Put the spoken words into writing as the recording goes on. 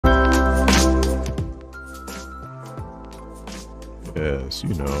Because,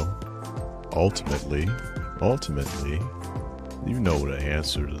 ultimately, you know the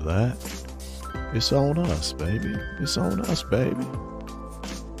answer to that. It's on us, baby. It's on us, baby.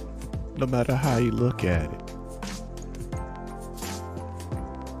 No matter how you look at it.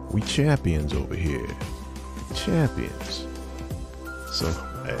 We champions over here. Champions. So,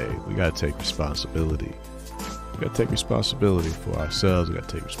 hey, we gotta take responsibility. We gotta take responsibility for ourselves. We gotta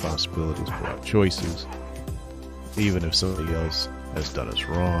take responsibilities for our choices. Even if somebody else has done us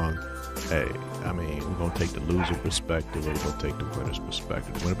wrong, hey, we're gonna take the loser perspective, we're gonna take the winner's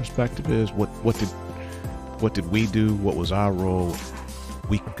perspective. The winner perspective is what did we do? What was our role?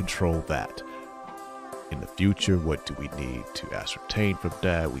 We can control that. In the future, what do we need to ascertain from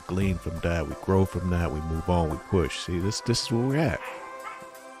that? We glean from that, we grow from that, we move on, we push. See, this is where we're at.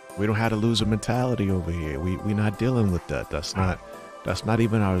 We don't have a loser mentality over here. We're not dealing with that. That's not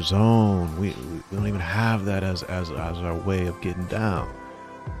even our zone. We don't even have that as our way of getting down.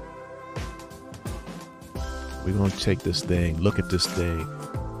 We're going to take this thing, look at this thing,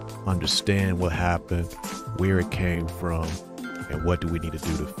 understand what happened, where it came from, and what do we need to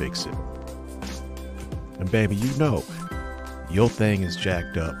do to fix it. And baby, your thing is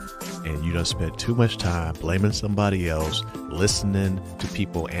jacked up, and you done spent too much time blaming somebody else, listening to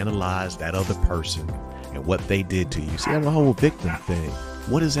people analyze that other person and what they did to you. See, the whole victim thing.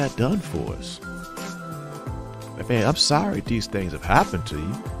 What has that done for us? Man, I'm sorry these things have happened to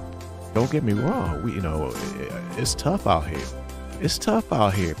you. Don't get me wrong. It's tough out here. It's tough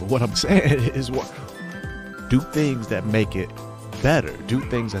out here. But what I'm saying is, do things that make it better. Do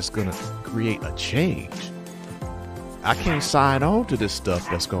things that's gonna create a change. I can't sign on to this stuff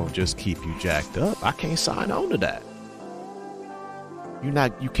that's gonna just keep you jacked up. I can't sign on to that.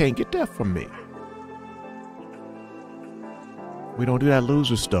 You can't get that from me. We don't do that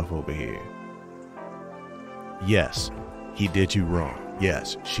loser stuff over here. Yes, he did you wrong.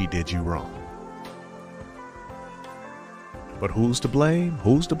 Yes, she did you wrong. But who's to blame?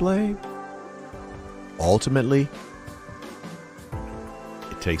 Who's to blame? Ultimately,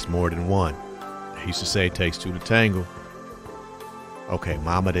 it takes more than one. I used to say it takes two to tango. Okay,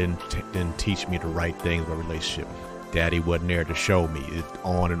 mama didn't teach me the right things about relationship. Daddy wasn't there to show me. It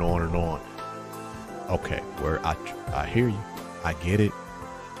on and on and on. Okay, where I hear you. I get it.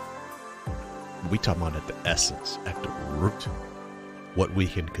 We talking about at the essence, at the root, what we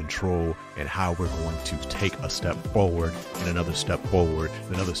can control and how we're going to take a step forward and another step forward,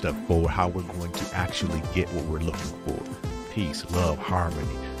 another step forward, how we're going to actually get what we're looking for. Peace, love,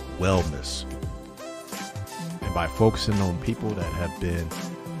 harmony, wellness. And by focusing on people that have been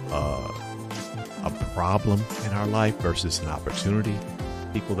a problem in our life versus an opportunity,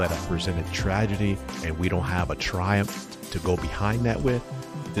 people that have presented tragedy and we don't have a triumph to go behind that with,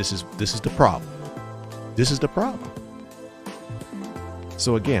 this is the problem. This is the problem.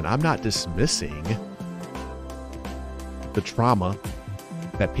 So again, I'm not dismissing the trauma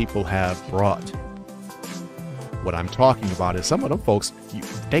that people have brought. What I'm talking about is some of them folks,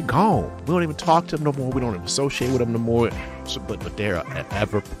 they gone. We don't even talk to them no more. We don't even associate with them no more. But they're an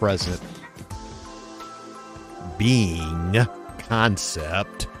ever-present being,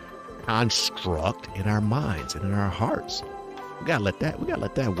 concept, construct in our minds and in our hearts. We gotta let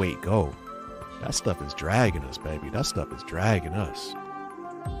that weight go. That stuff is dragging us, baby. That stuff is dragging us.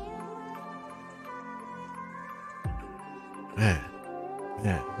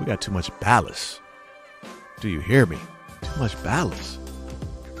 Man, we got too much ballast. Do you hear me? Too much ballast.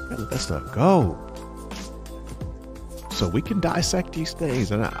 Gotta let that stuff go. So we can dissect these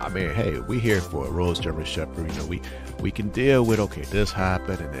things, and hey, we here for a Rhodes German Shepherd. We can deal with, okay, this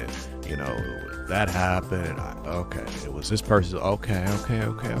happened, and then that happened, and okay, it was this person. Okay,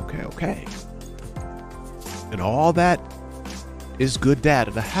 and all that is good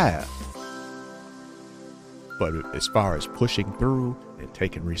data to have. But as far as pushing through and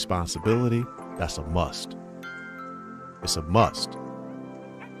taking responsibility, that's a must. It's a must.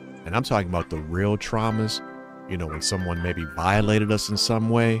 And I'm talking about the real traumas. When someone maybe violated us in some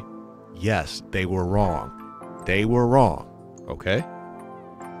way, yes, they were wrong. They were wrong. Okay?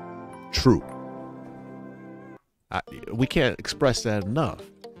 True. We can't express that enough.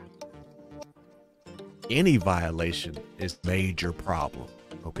 Any violation is major problem.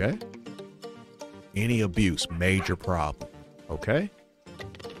 Okay? Any abuse, major problem. Okay?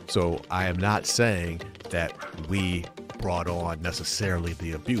 So I am not saying that we brought on necessarily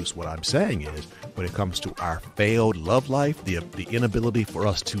the abuse. What I'm saying is, when it comes to our failed love life, the inability for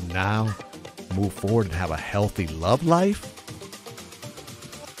us to now move forward and have a healthy love life,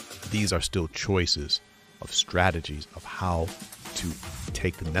 these are still choices of strategies of how to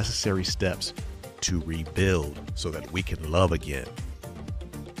take the necessary steps to rebuild so that we can love again.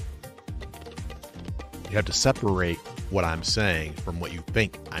 You have to separate what I'm saying from what you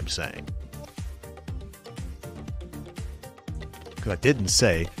think I'm saying. Because I didn't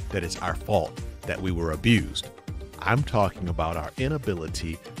say that it's our fault that we were abused. I'm talking about our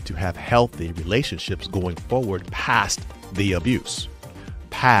inability to have healthy relationships going forward past the abuse,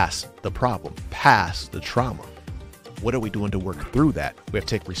 past the problem, past the trauma. What are we doing to work through that? We have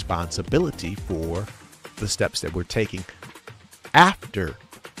to take responsibility for the steps that we're taking after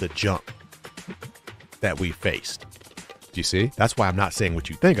the jump that we faced. Do you see? That's why I'm not saying what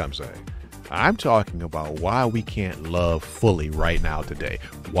you think I'm saying. I'm talking about why we can't love fully right now today,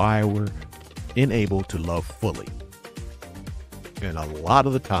 why we're unable to love fully. And a lot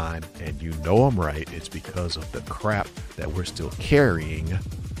of the time, and you know I'm right, it's because of the crap that we're still carrying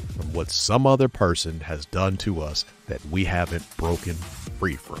from what some other person has done to us that we haven't broken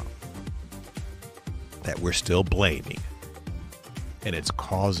free from, that we're still blaming. And it's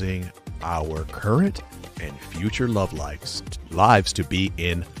causing our current and future love lives to be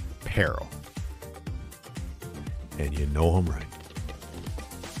in peril. And you know I'm right.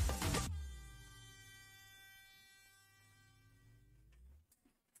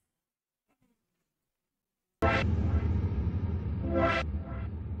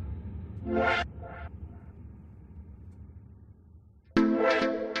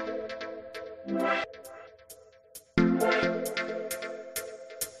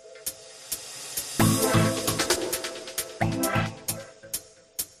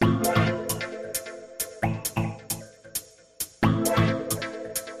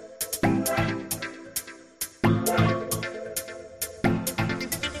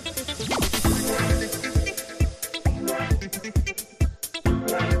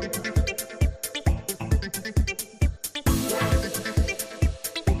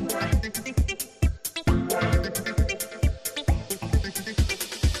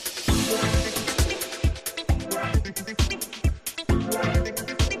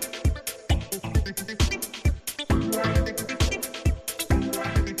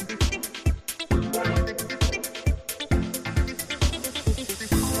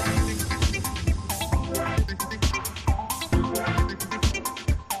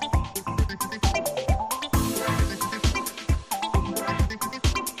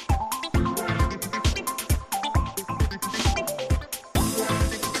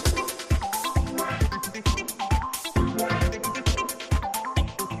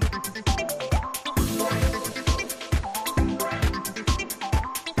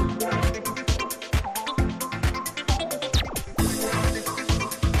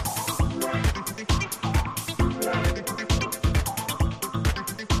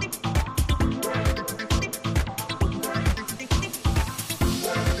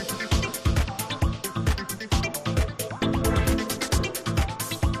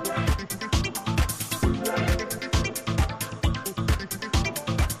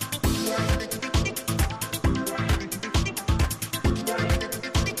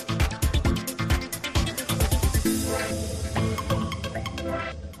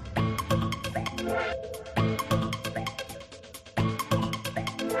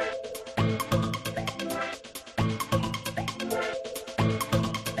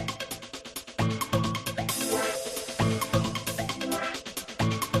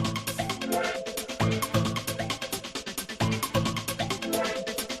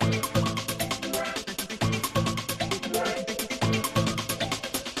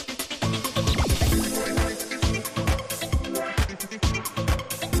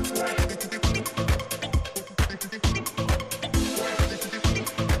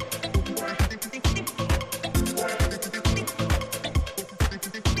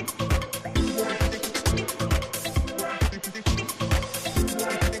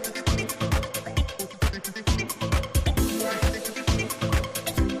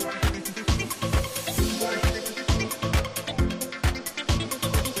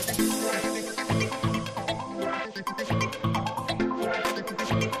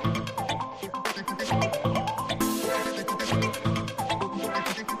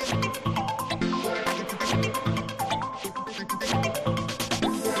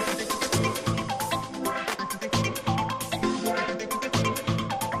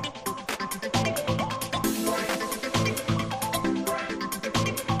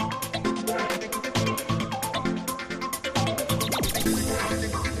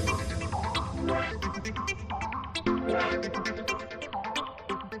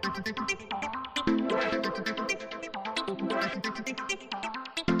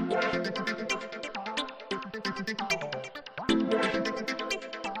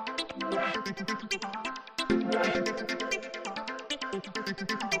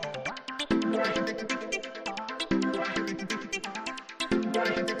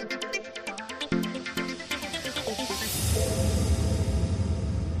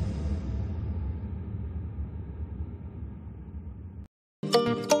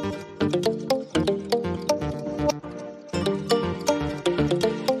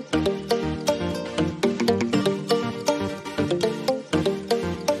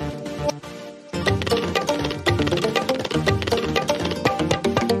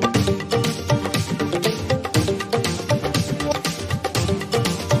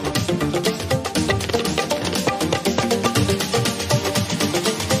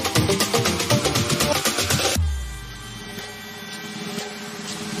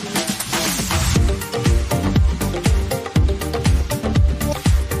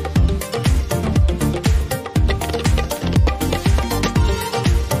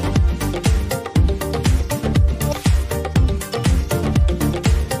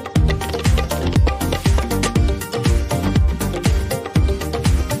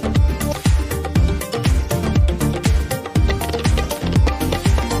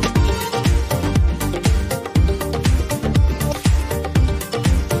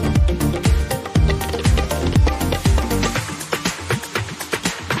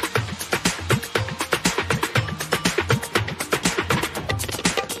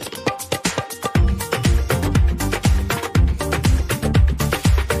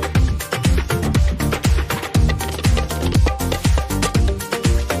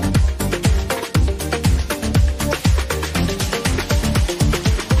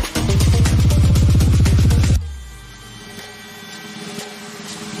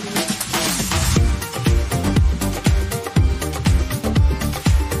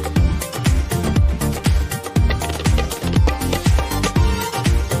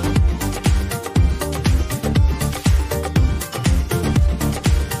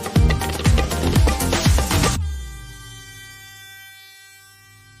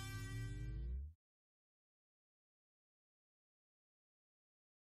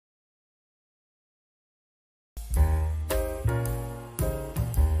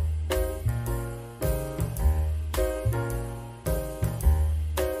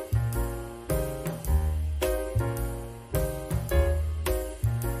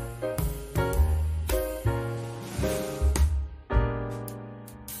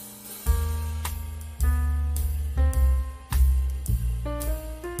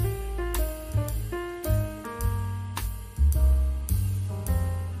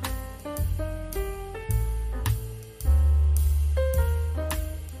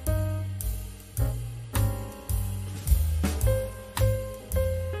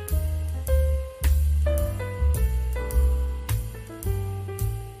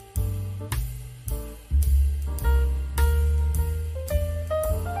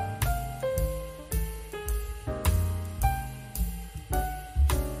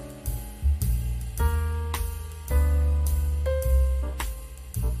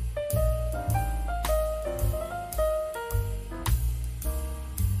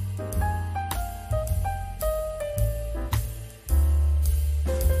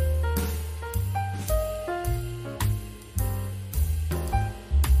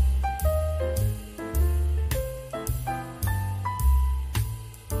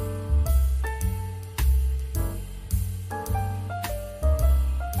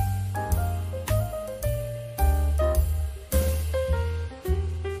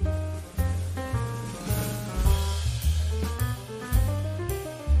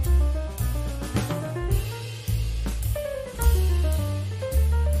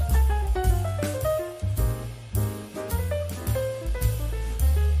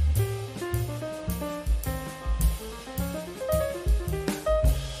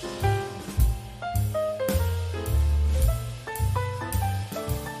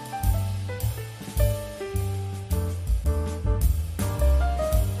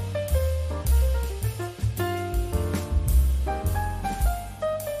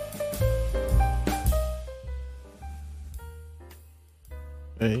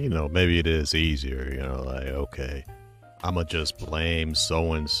 And, maybe it is easier, like, okay, I'm going to just blame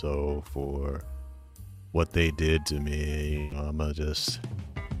so-and-so for what they did to me. I'm going to just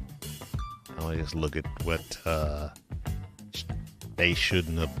look at what they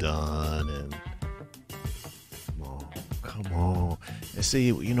shouldn't have done. And come on. And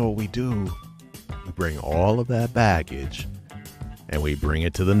see, what we do? We bring all of that baggage and we bring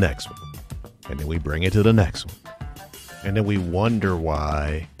it to the next one. And then we bring it to the next one. And then we wonder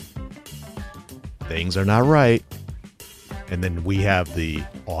why things are not right. And then we have the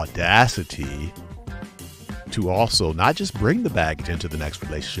audacity to also not just bring the baggage into the next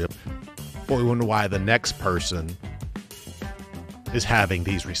relationship, but we wonder why the next person is having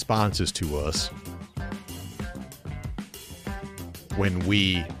these responses to us when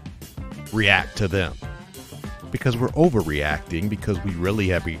we react to them. Because we're overreacting, because we really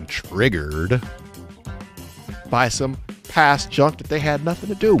have been triggered by some past junk that they had nothing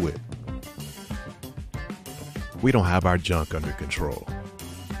to do with. We don't have our junk under control.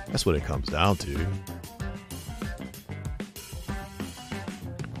 That's what it comes down to.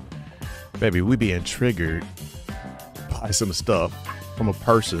 Baby, we being triggered by some stuff from a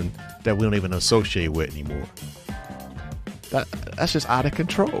person that we don't even associate with anymore. That's just out of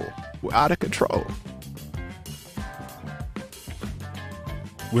control. We're out of control.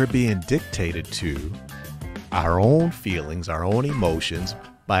 We're being dictated to our own feelings, our own emotions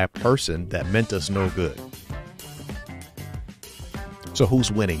by a person that meant us no good. So who's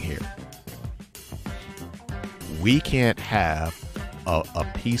winning here? We can't have a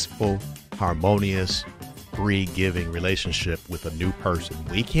peaceful, harmonious, free giving relationship with a new person.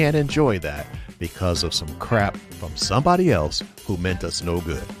 We can't enjoy that because of some crap from somebody else who meant us no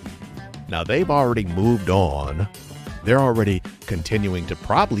good. Now they've already moved on. They're already continuing to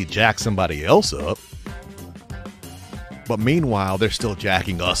probably jack somebody else up. But meanwhile, they're still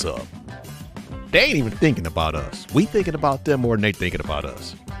jacking us up. They ain't even thinking about us. We thinking about them more than they thinking about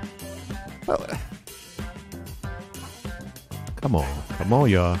us. Well, come on,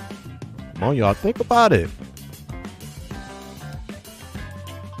 y'all. Come on, y'all. Think about it.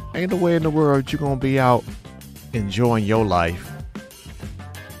 Ain't no way in the world you're going to be out enjoying your life.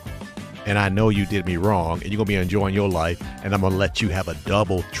 And I know you did me wrong. And you're going to be enjoying your life. And I'm going to let you have a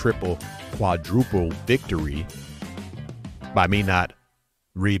double, triple, quadruple victory by me not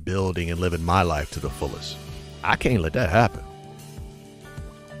rebuilding and living my life to the fullest. I can't let that happen.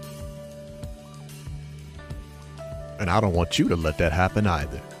 And I don't want you to let that happen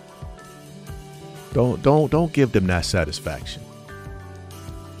either. Don't give them that satisfaction.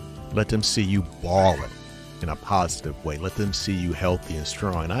 Let them see you balling in a positive way. Let them see you healthy and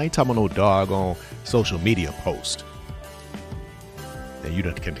strong. And I ain't talking about no doggone social media post. And you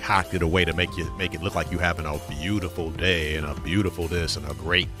done concocted a way to make it look like you having a beautiful day and a beautiful this and a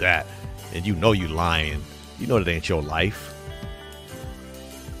great that. And you know you lying. You know that ain't your life.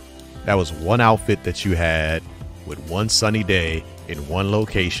 That was one outfit that you had with one sunny day in one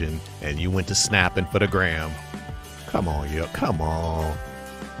location, and you went to snapping for the gram. Come on, yo, come on.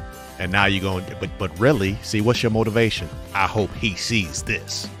 And now you're going, but really, see, what's your motivation? I hope he sees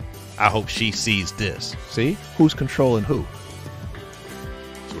this. I hope she sees this. See, who's controlling who?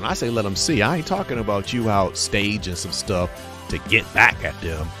 So when I say let them see, I ain't talking about you out staging some stuff to get back at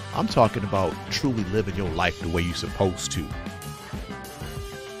them. I'm talking about truly living your life the way you're supposed to.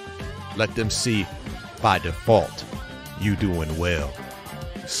 Let them see by default you doing well.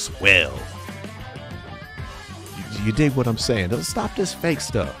 Swell. You dig what I'm saying? Don't stop this fake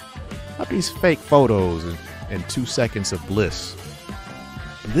stuff. Stop these fake photos and 2 seconds of bliss.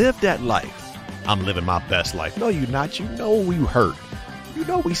 Live that life. I'm living my best life. No, you're not. You know you hurt. You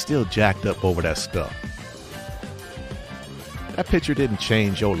know we still jacked up over that stuff. That picture didn't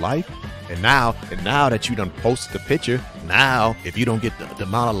change your life. And now that you done posted the picture, now if you don't get the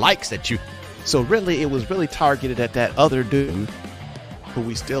amount of likes that you... So really, it was really targeted at that other dude who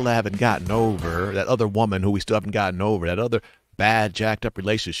we still haven't gotten over, that other woman who we still haven't gotten over, that other bad, jacked up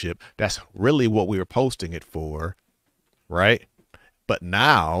relationship. That's really what we were posting it for, right? But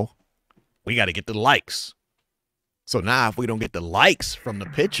now we got to get the likes. So now if we don't get the likes from the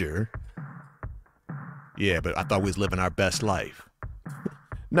picture, yeah, but I thought we was living our best life.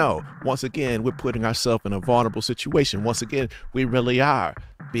 No, once again, we're putting ourselves in a vulnerable situation. Once again, we really are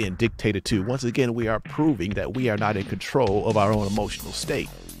being dictated to. Once again, we are proving that we are not in control of our own emotional state.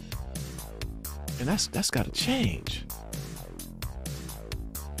 And that's got to change.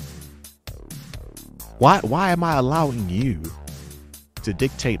 Why am I allowing you to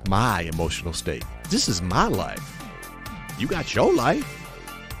dictate my emotional state? This is my life. You got your life.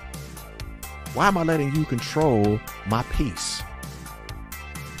 Why am I letting you control my peace?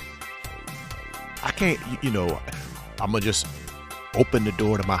 can't, I'm going to just open the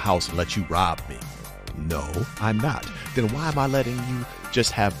door to my house and let you rob me. No, I'm not. Then why am I letting you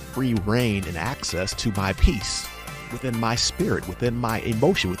just have free reign and access to my peace within my spirit, within my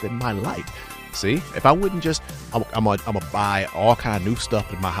emotion, within my life? See, if I wouldn't just, I'm gonna buy all kind of new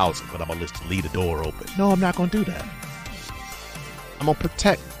stuff in my house, but I'm gonna just leave the door open. No, I'm not gonna do that. I'm gonna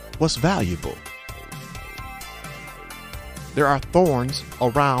protect what's valuable. There are thorns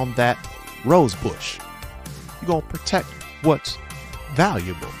around that rose bush. You're gonna protect what's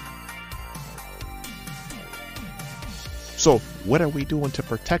valuable. So what are we doing to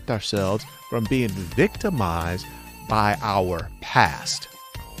protect ourselves from being victimized by our past?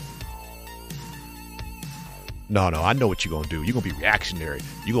 No, I know what you're going to do. You're going to be reactionary.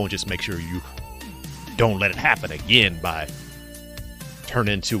 You're going to just make sure you don't let it happen again by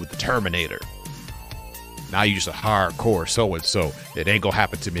turning into the Terminator. Now you're just a hardcore so-and-so. It ain't going to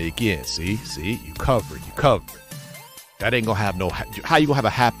happen to me again. See, you covered. That ain't going to have no, how you going to have a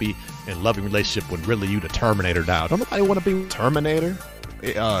happy and loving relationship when really you the Terminator now? Don't nobody want to be Terminator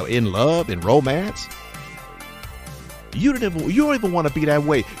in love, in romance? You don't even want to be that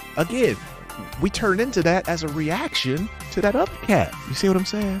way. Again, we turn into that as a reaction to that other cat. You see what I'm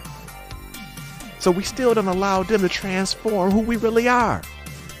saying? So we still don't allow them to transform who we really are.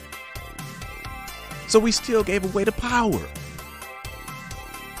 So we still gave away the power.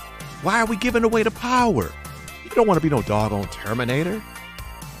 Why are we giving away the power? You don't want to be no doggone Terminator.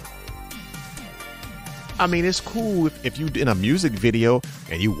 I mean, it's cool if you in a music video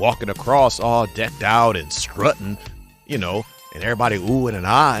and you walking across all decked out and strutting, and everybody oohing and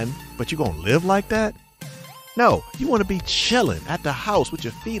ahhing, but you gonna live like that? No, you want to be chilling at the house with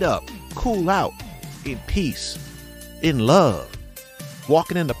your feet up, cool out, in peace, in love,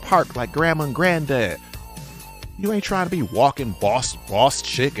 walking in the park like grandma and granddad. You ain't trying to be walking boss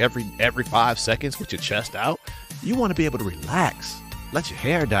chick every 5 seconds with your chest out. You want to be able to relax, let your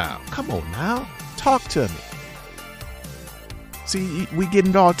hair down. Come on now, talk to me. See, we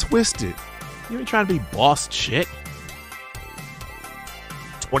getting all twisted. You ain't trying to be boss chick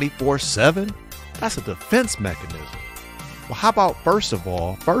 24/7. That's a defense mechanism. Well, how about first of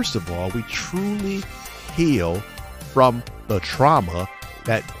all, we truly heal from the trauma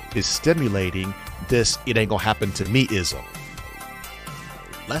that is stimulating this "it ain't gonna happen to me"ism.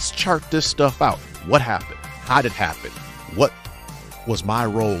 Let's chart this stuff out. What happened? How did it happen? What was my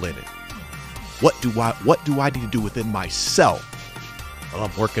role in it? What do I need to do within myself? Well,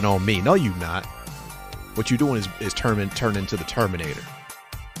 I'm working on me. No, you're not. What you're doing is turn into the Terminator.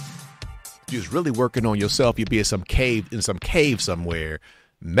 You're just really working on yourself. You'd be in some cave somewhere,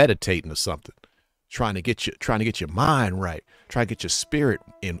 meditating or something, trying to get your mind right, trying to get your spirit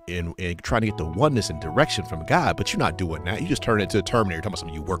in trying to get the oneness and direction from God. But you're not doing that. You just turn into a Terminator. Talking about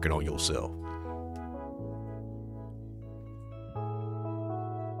something you working on yourself.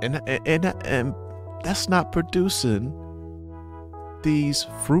 And that's not producing these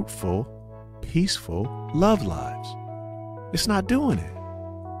fruitful, peaceful love lives. It's not doing it.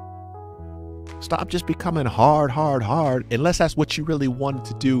 Stop just becoming hard, unless that's what you really wanted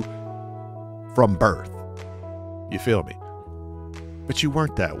to do from birth. You feel me? But you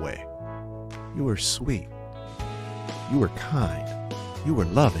weren't that way. You were sweet. You were kind. You were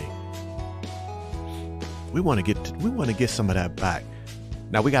loving. We want to get some of that back.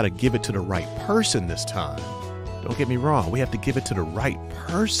 Now we got to give it to the right person this time. Don't get me wrong. We have to give it to the right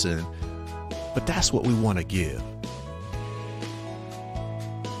person, but that's what we want to give.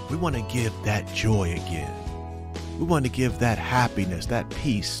 We want to give that joy again. We want to give that happiness, that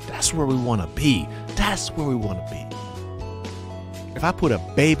peace. That's where we want to be. That's where we want to be. If I put a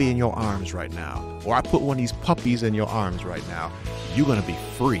baby in your arms right now, or I put one of these puppies in your arms right now, you're going to be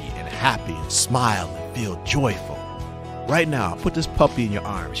free and happy and smile and feel joyful. Right now, put this puppy in your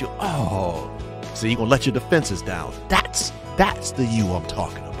arms. So you're going to let your defenses down. That's the you I'm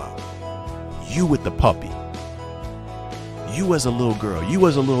talking about. You with the puppy. You as a little girl. You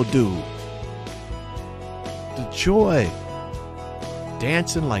as a little dude. The joy.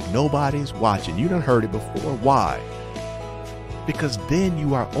 Dancing like nobody's watching. You done heard it before. Why? Because then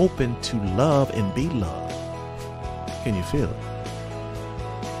you are open to love and be loved. Can you feel it?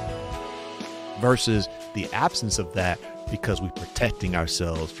 Versus the absence of that because we're protecting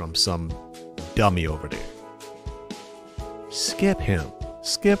ourselves from some dummy over there. Skip him.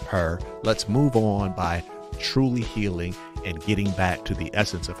 Skip her. Let's move on by truly healing and getting back to the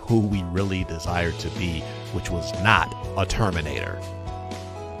essence of who we really desire to be, which was not a Terminator,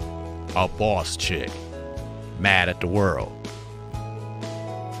 a boss chick, mad at the world.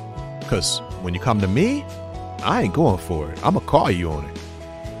 Because when you come to me, I ain't going for it. I'm going to call you on it.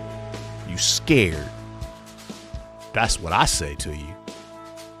 You scared. That's what I say to you.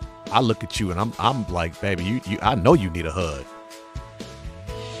 I look at you and I'm like, baby, I know you need a hug.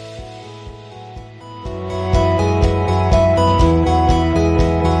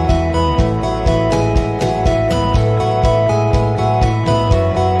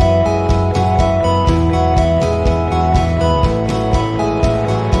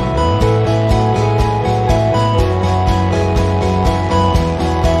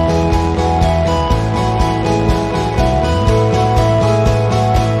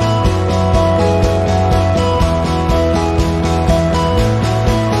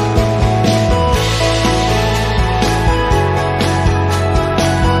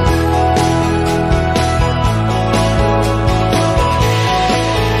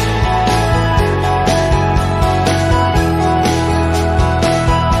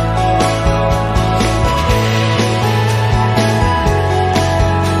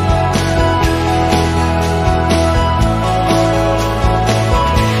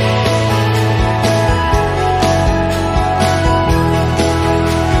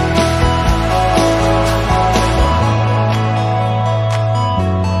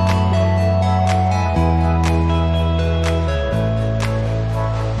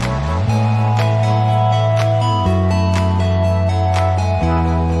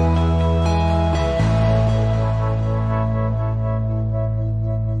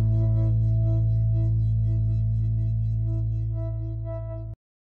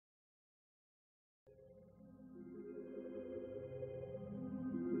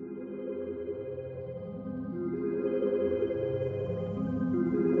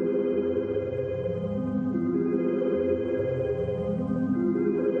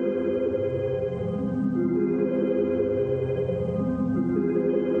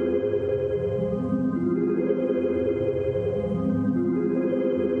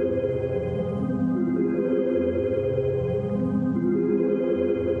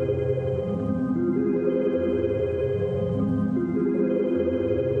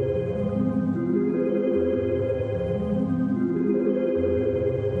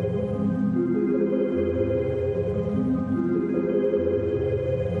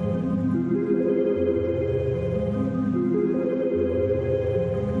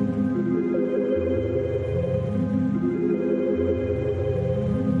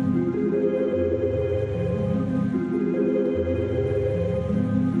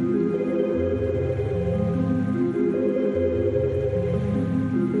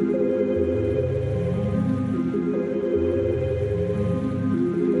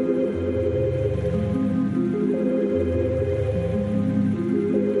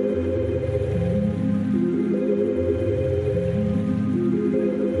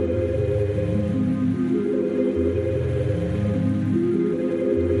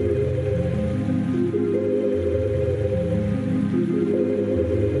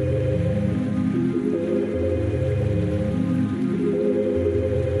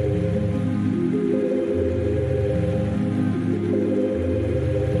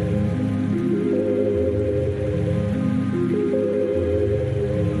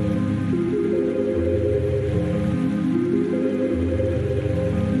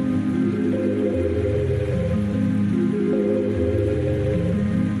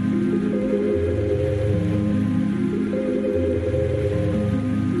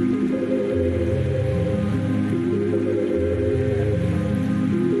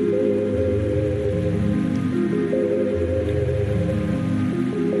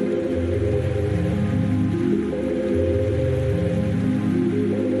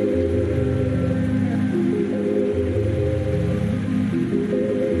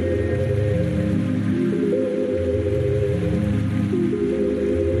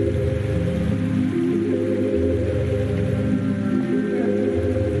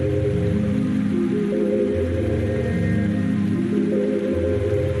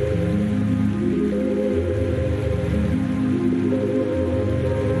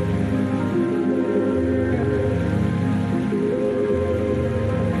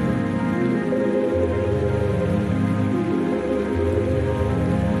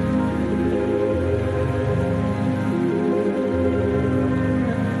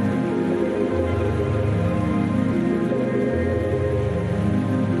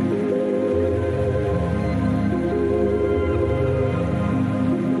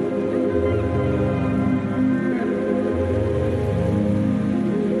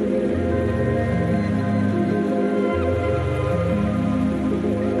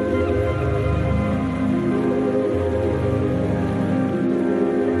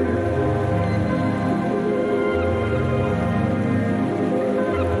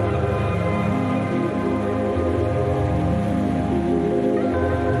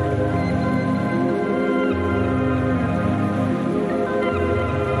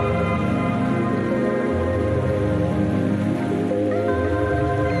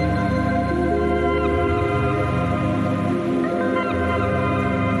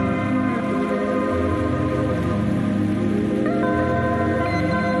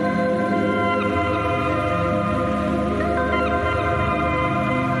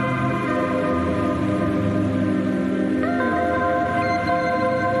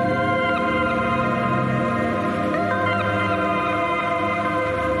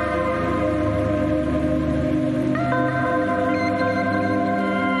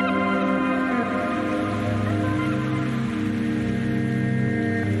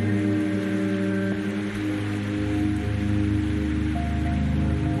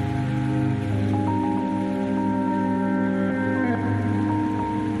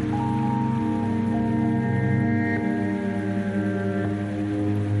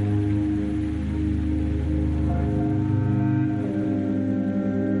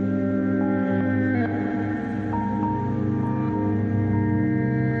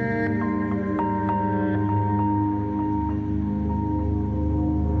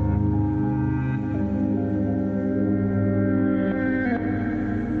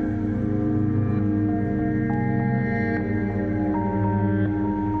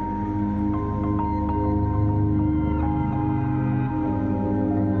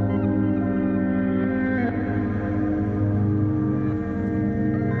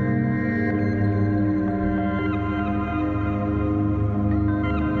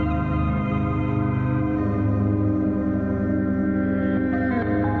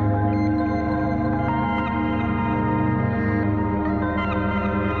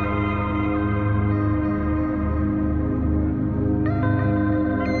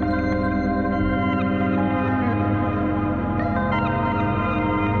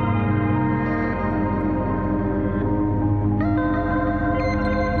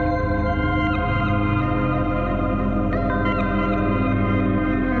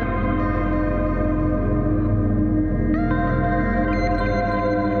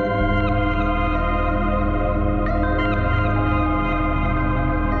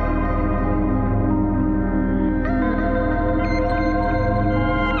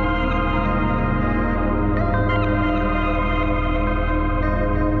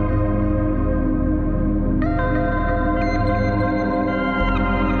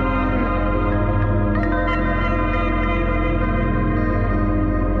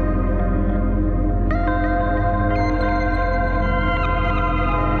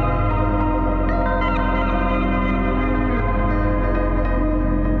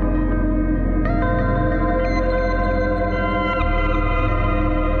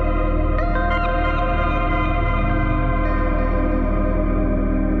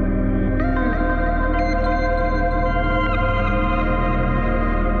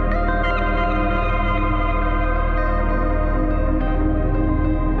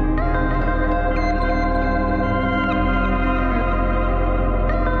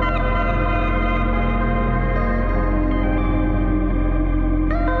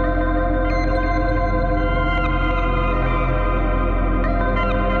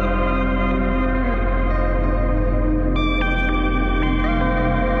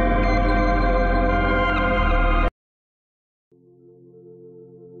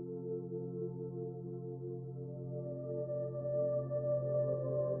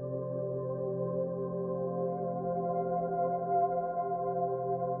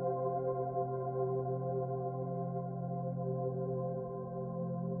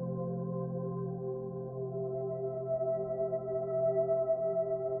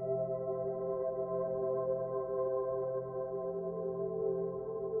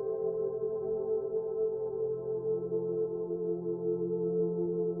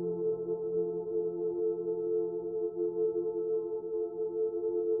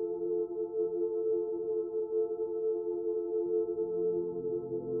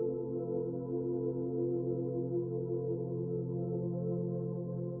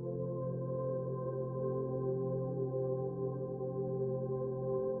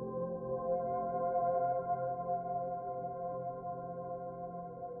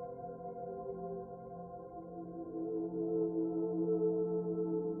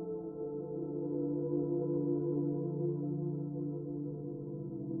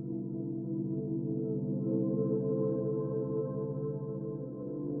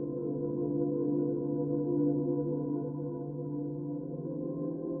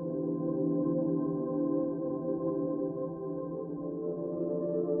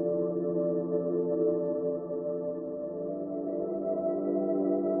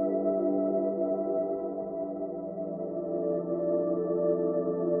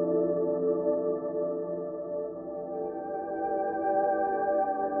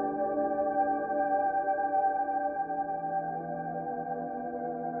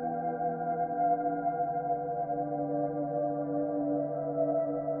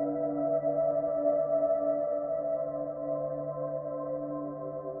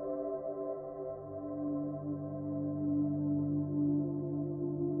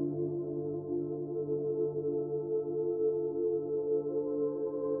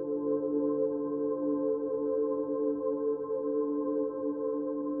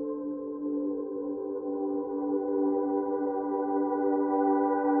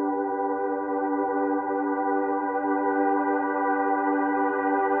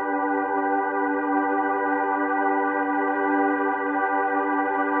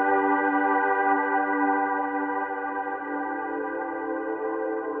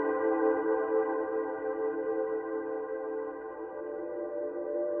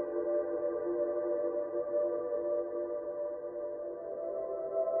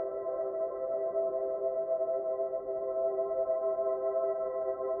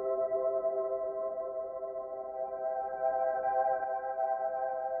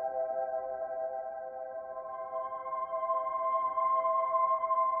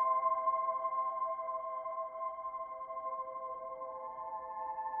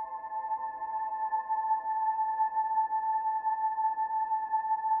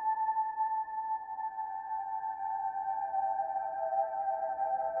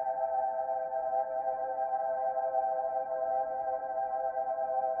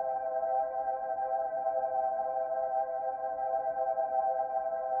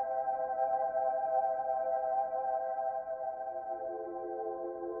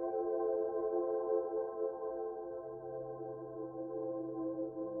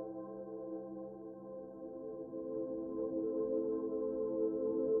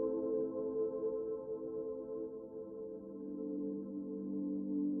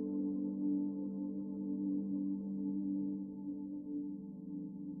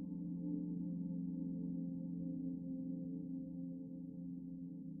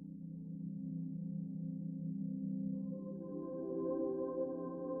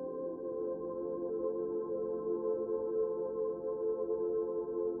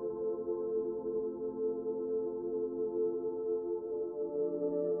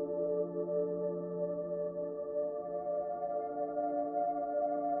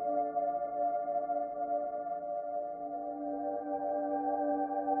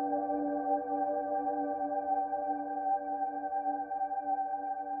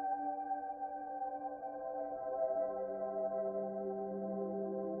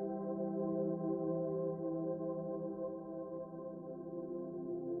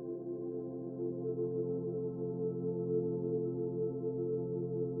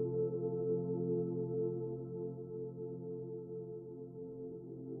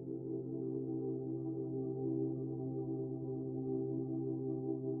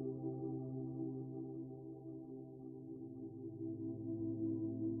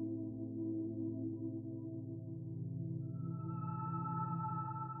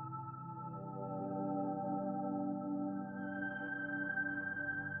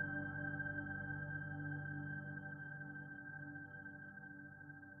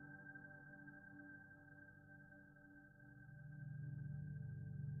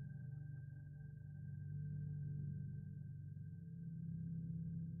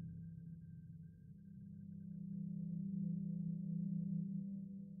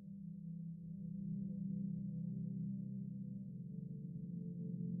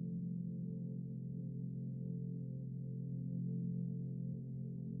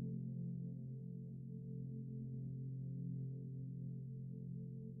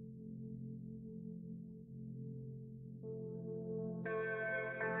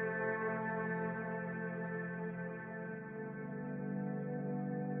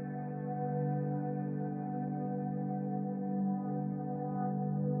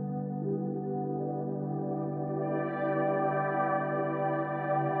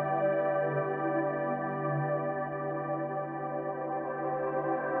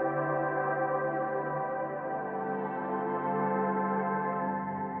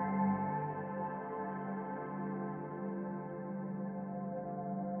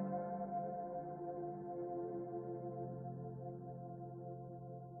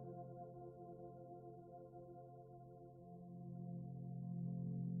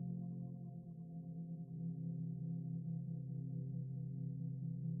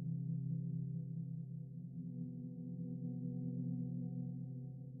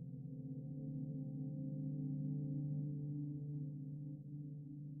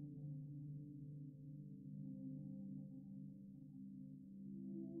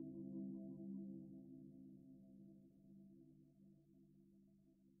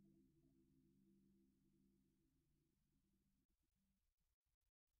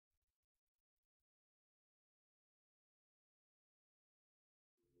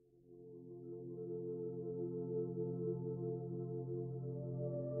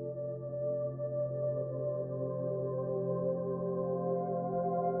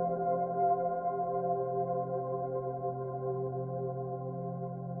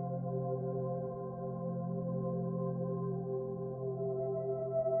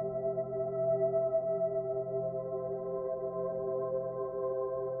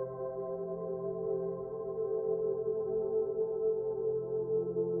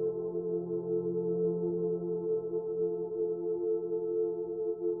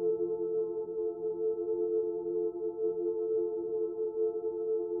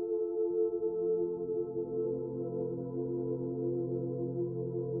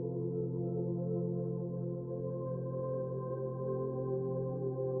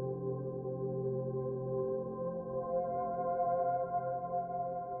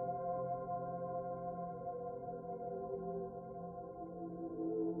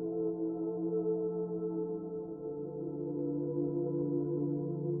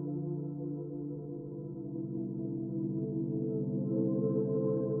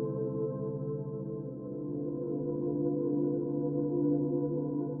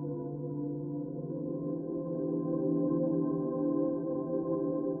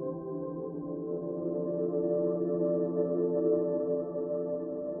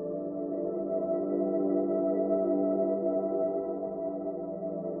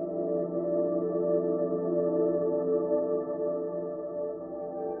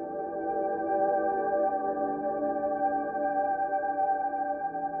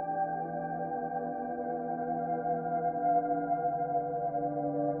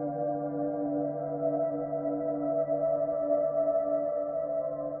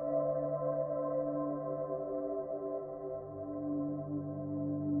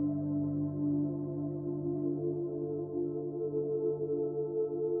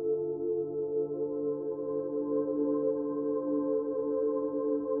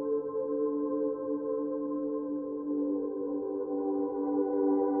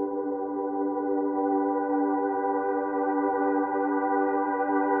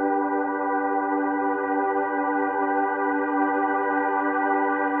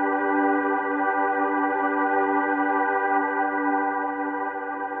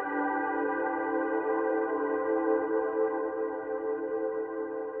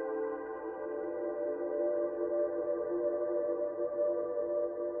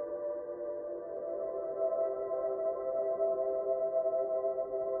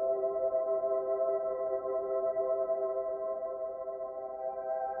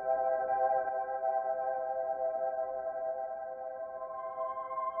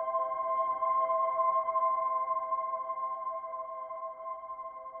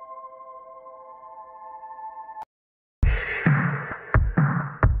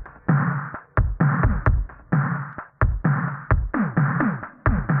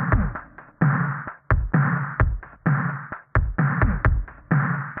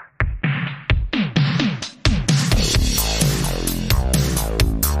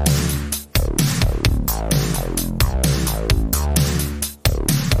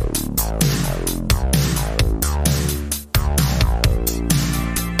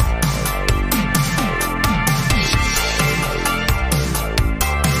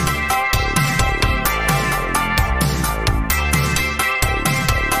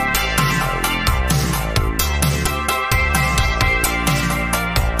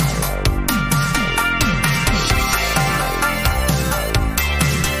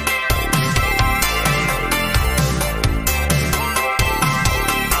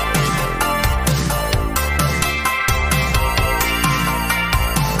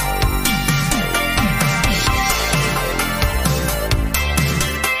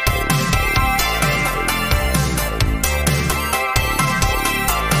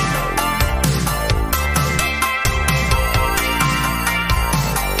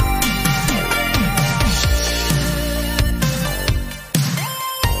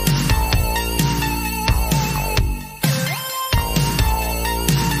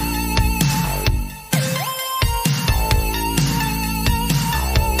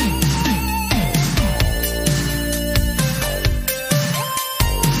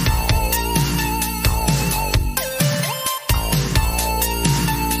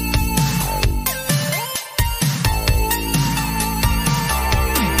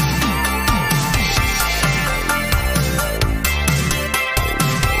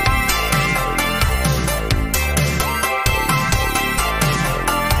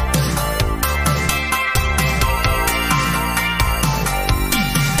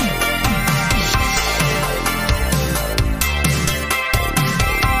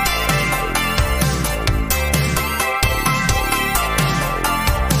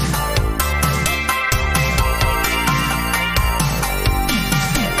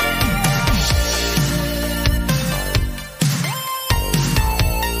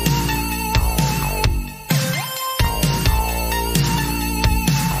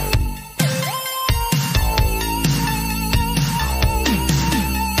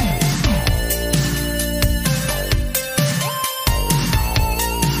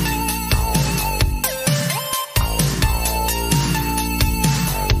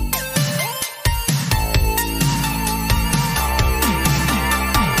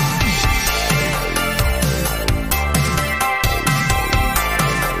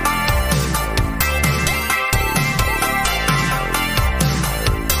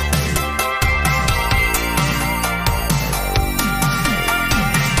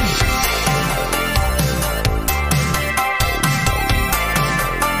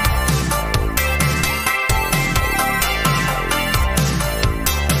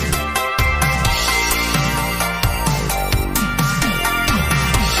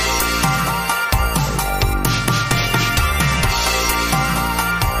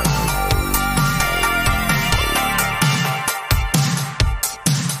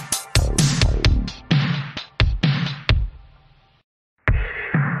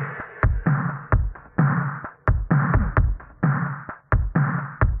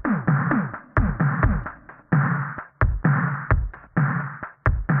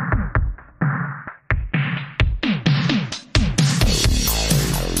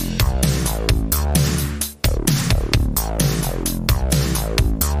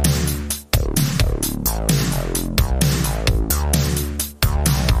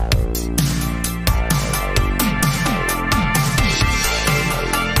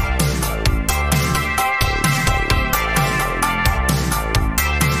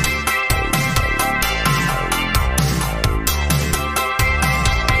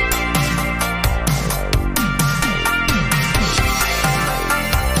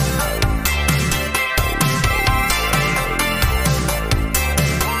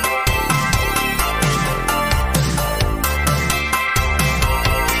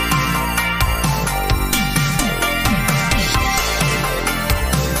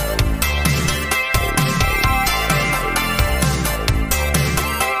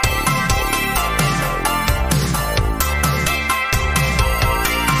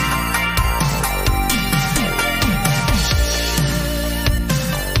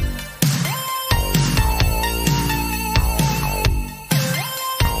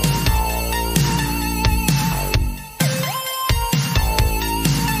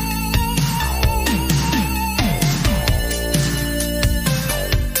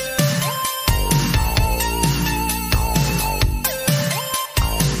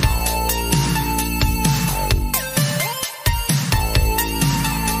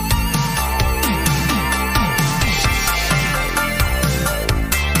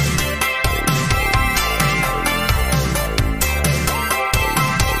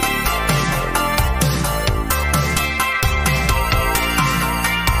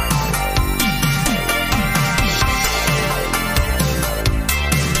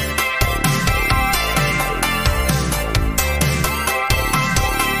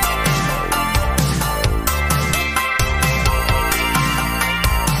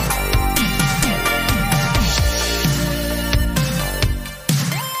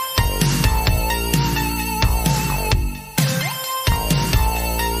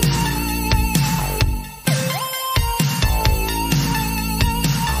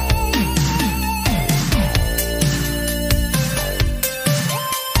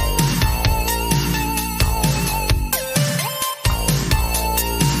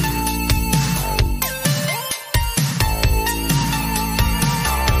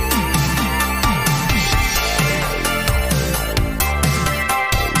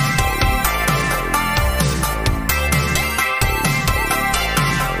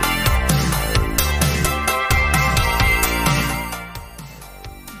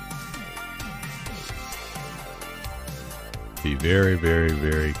 Be very, very,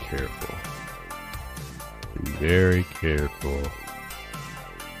 very careful. Be very careful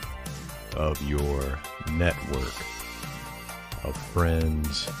of your network of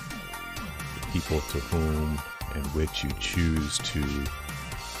friends, people to whom and which you choose to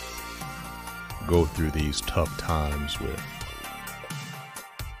go through these tough times with.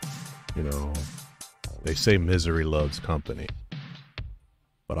 You know, they say misery loves company,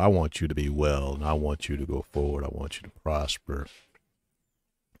 but I want you to be well, and I want you to go forward. I want you to prosper.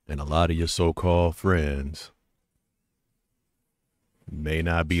 And a lot of your so-called friends may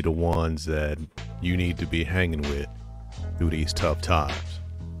not be the ones that you need to be hanging with through these tough times.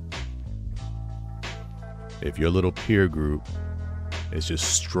 If your little peer group is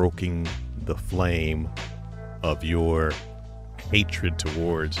just stroking the flame of your hatred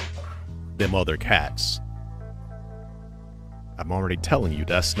towards them other cats, I'm already telling you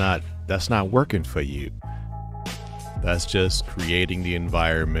that's not working for you. That's just creating the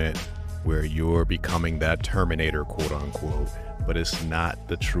environment where you're becoming that Terminator, quote unquote, but it's not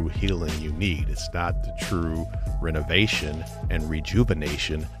the true healing you need. It's not the true renovation and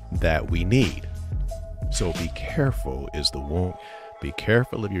rejuvenation that we need. So be careful is the one. Be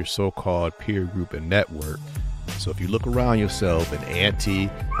careful of your so-called peer group and network. So if you look around yourself and auntie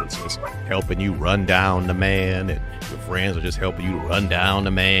is just helping you run down the man, and your friends are just helping you run down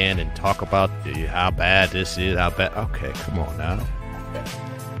the man and talk about how bad this is, how bad. Okay, come on now.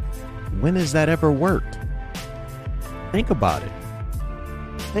 When has that ever worked? Think about it.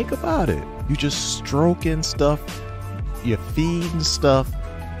 Think about it. You just stroking stuff. You're feeding stuff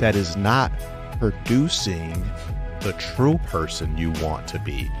that is not producing the true person you want to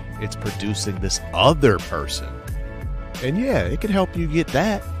be. It's producing this other person. And yeah, it can help you get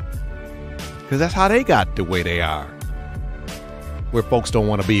that, because that's how they got the way they are, where folks don't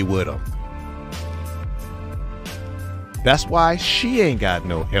want to be with them. That's why she ain't got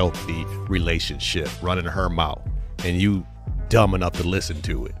no healthy relationship running her mouth, and you dumb enough to listen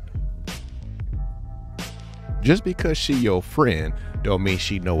to it. Just because she your friend don't mean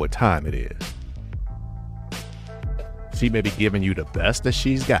she know what time it is. She may be giving you the best that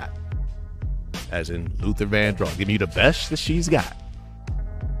she's got, as in Luther Vandross, giving you the best that she's got.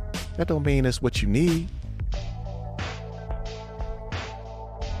 That don't mean it's what you need.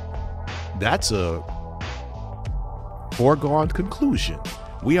 That's a foregone conclusion.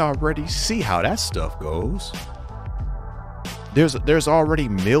 We already see how that stuff goes. There's already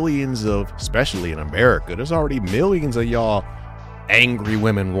millions of, especially in America, there's already millions of y'all angry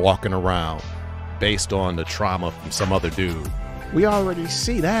women walking around based on the trauma from some other dude. We already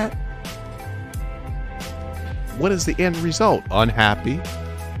see that. What is the end result? Unhappy,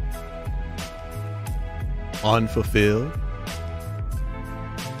 unfulfilled,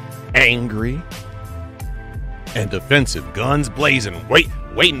 angry, and defensive. Guns blazing,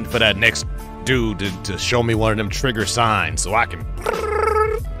 waiting for that next dude to show me one of them trigger signs so I can.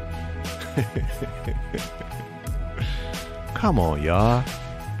 Come on, y'all.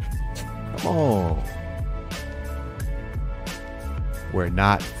 Come on. We're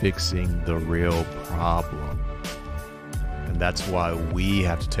not fixing the real problem. And that's why we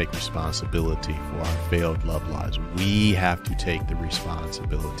have to take responsibility for our failed love lives. We have to take the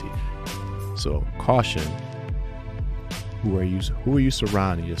responsibility. So caution. Who are you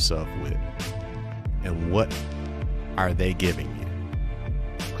surrounding yourself with? And what are they giving you?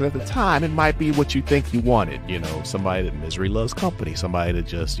 Because at the time, it might be what you think you wanted. You know, somebody that misery loves company. Somebody that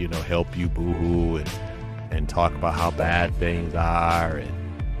just, you know, help you boo-hoo and talk about how bad things are,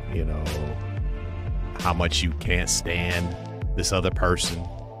 and, you know, how much you can't stand this other person.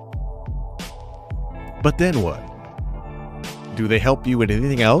 But then what? Do they help you with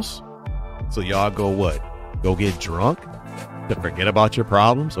anything else? So y'all go what? Go get drunk to forget about your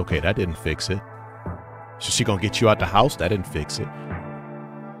problems? Okay, that didn't fix it. So she gonna get you out the house? That didn't fix it.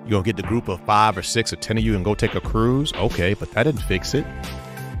 You gonna get the group of 5 or 6 or 10 of you and go take a cruise? Okay, but that didn't fix it.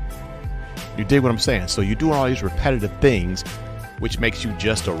 You dig what I'm saying? So you're doing all these repetitive things, which makes you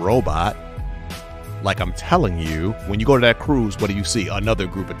just a robot. Like I'm telling you, when you go to that cruise, what do you see? Another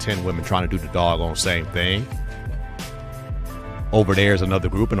group of 10 women trying to do the doggone same thing. Over there's another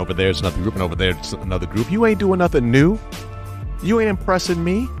group, and over there's another group, and over there's another group. You ain't doing nothing new. You ain't impressing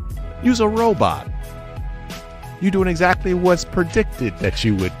me. You's a robot. You doing exactly what's predicted that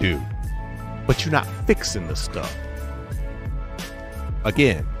you would do, but you're not fixing the stuff.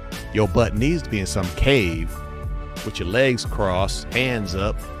 Again, your butt needs to be in some cave with your legs crossed, hands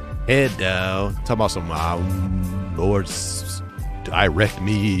up, head down, talking about some, Lord, direct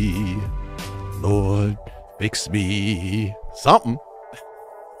me, Lord, fix me, something.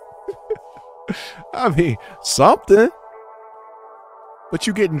 I mean, something. But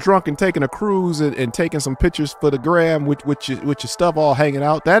you getting drunk and taking a cruise and taking some pictures for the gram with your stuff all hanging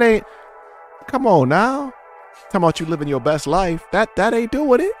out. That ain't, come on now. Talking about you living your best life. That ain't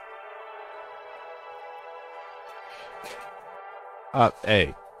doing it.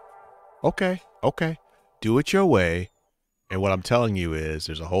 Hey, okay. Do it your way. And what I'm telling you is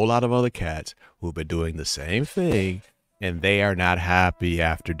there's a whole lot of other cats who've been doing the same thing and they are not happy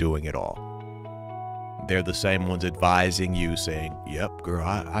after doing it all. They're the same ones advising you saying, yep, girl,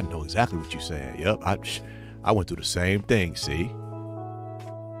 I know exactly what you're saying. Yep, I went through the same thing, see?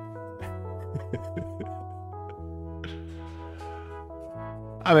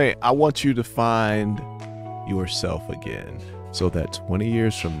 I mean, I want you to find yourself again so that 20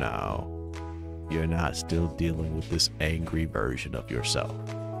 years from now, you're not still dealing with this angry version of yourself.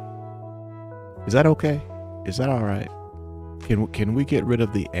 Is that okay? Is that all right? Can we get rid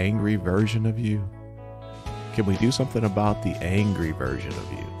of the angry version of you? Can we do something about the angry version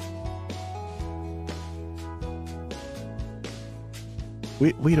of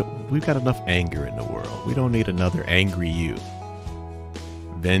you? We've got enough anger in the world. We don't need another angry you.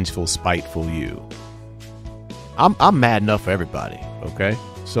 Vengeful, spiteful you. I'm mad enough for everybody, okay?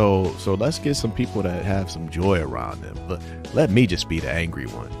 So let's get some people that have some joy around them. Let me just be the angry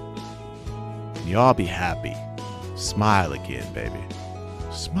one. Y'all be happy. Smile again, baby.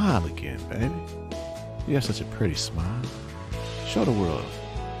 Smile again, baby. You have such a pretty smile. Show the world.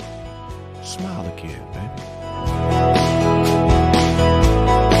 Smile again, baby.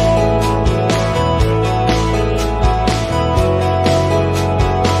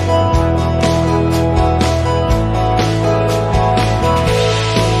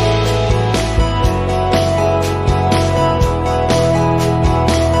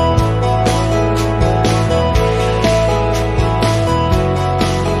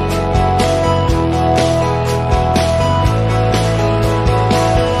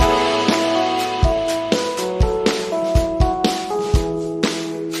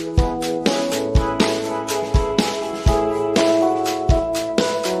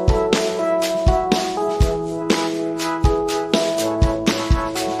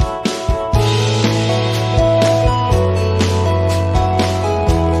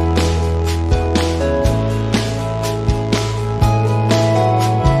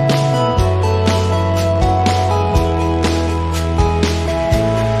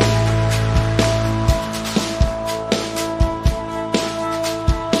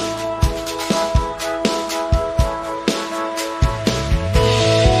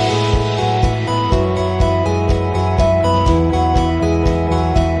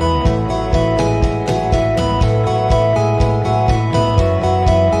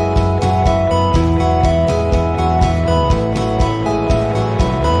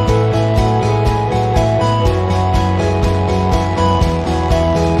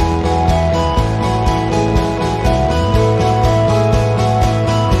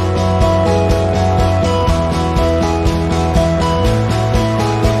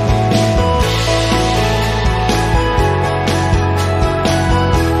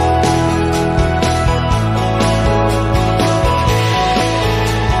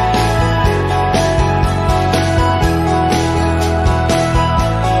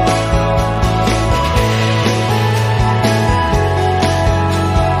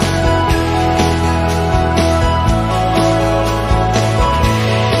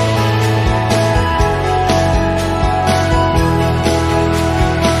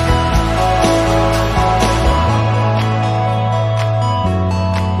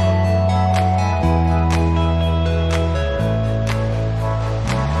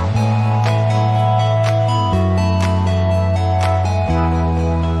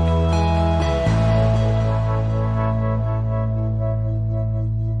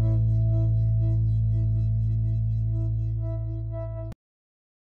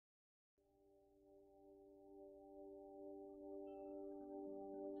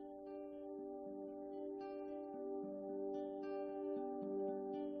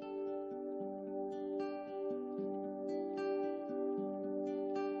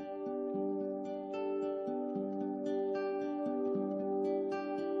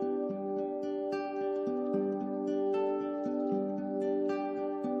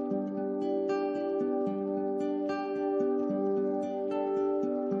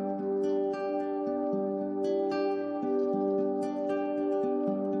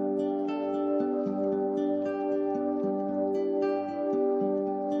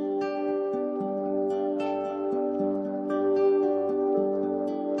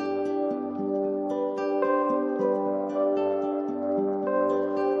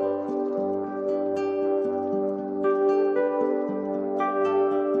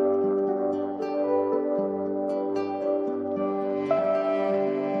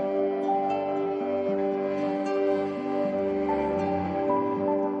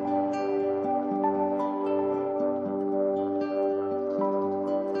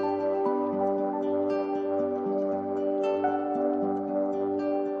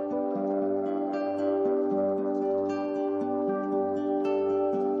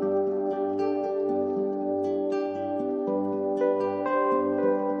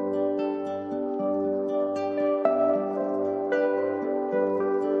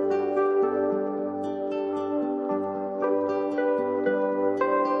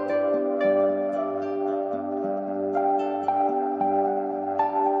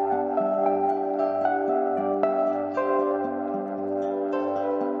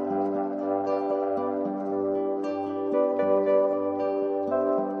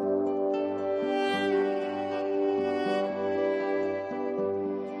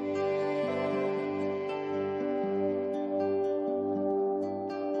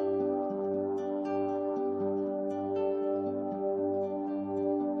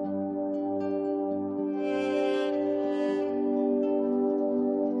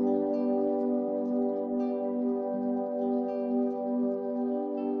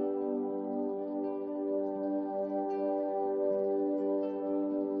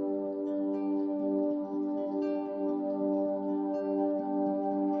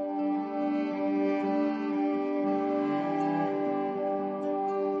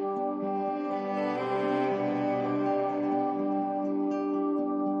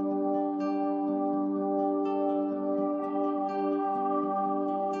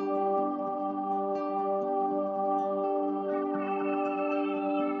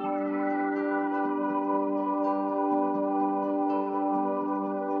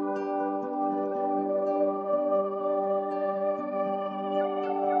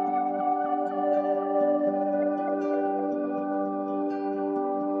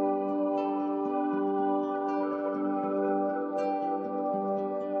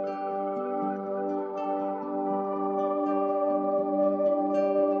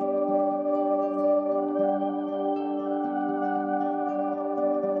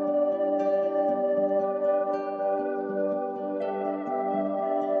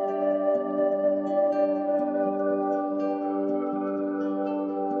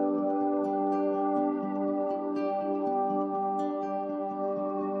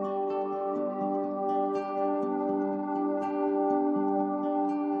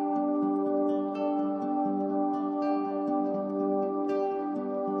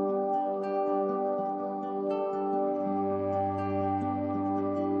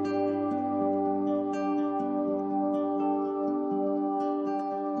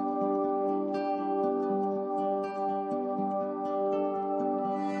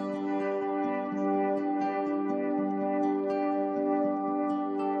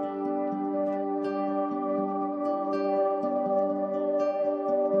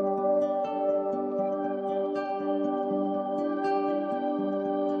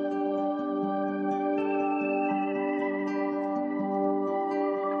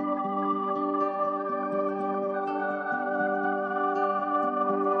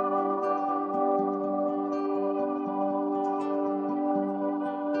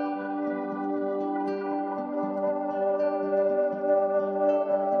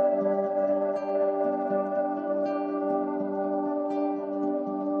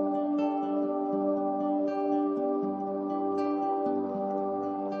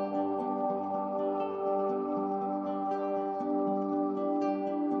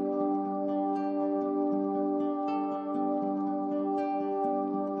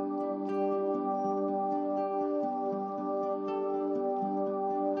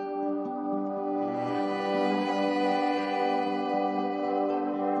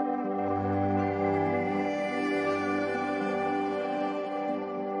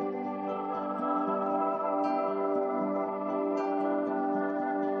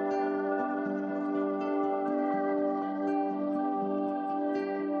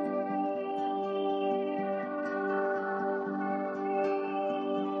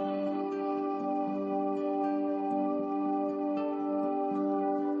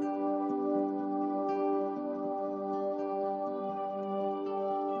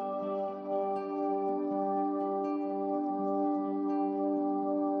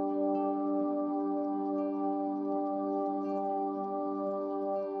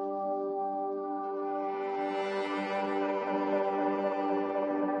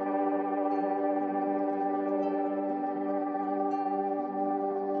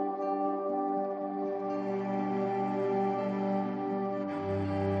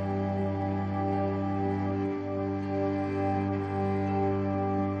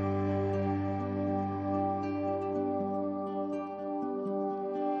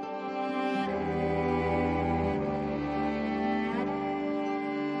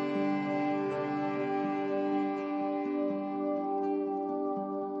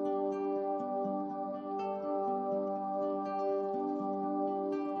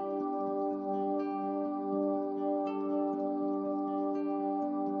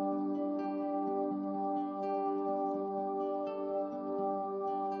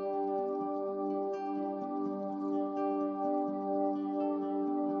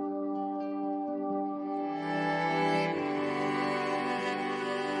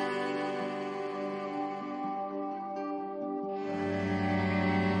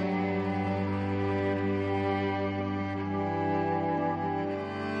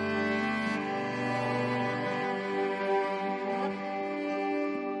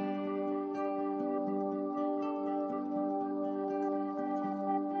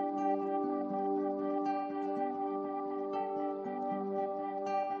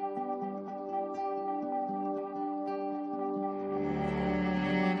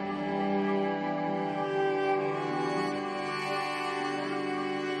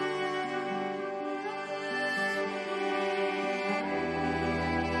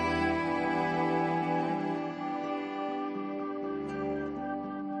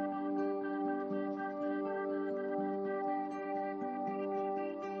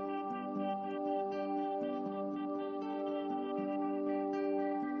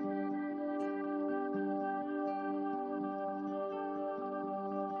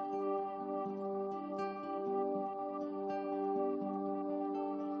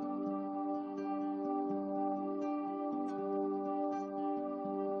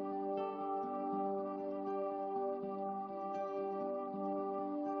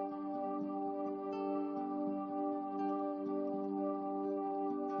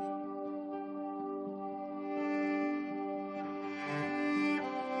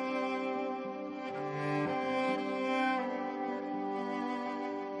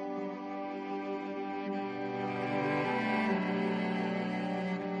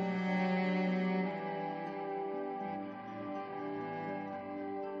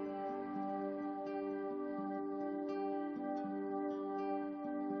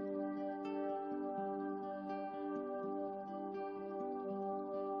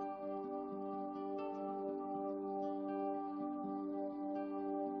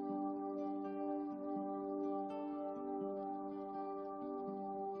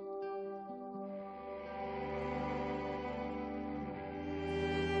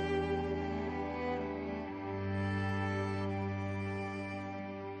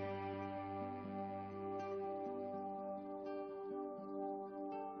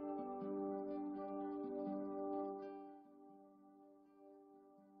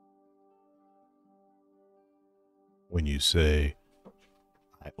 when you say,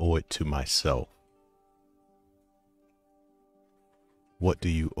 I owe it to myself? What do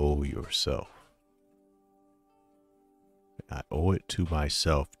you owe yourself? I owe it to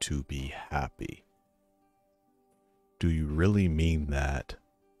myself to be happy. Do you really mean that?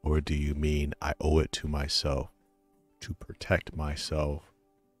 Or do you mean I owe it to myself to protect myself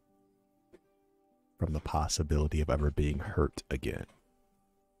from the possibility of ever being hurt again?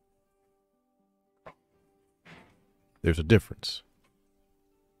 There's a difference.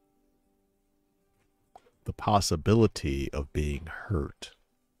 The possibility of being hurt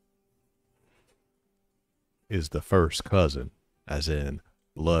is the first cousin, as in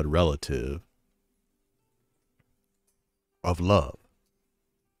blood relative, of love.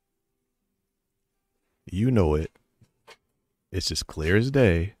 You know it. It's as clear as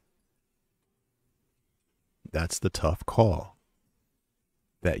day. That's the tough call.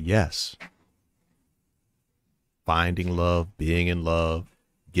 That yes, finding love, being in love,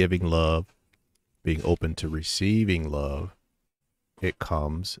 giving love, being open to receiving love, it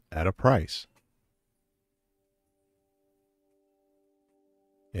comes at a price.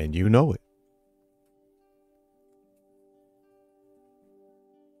 And you know it.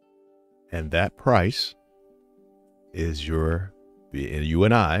 And that price is you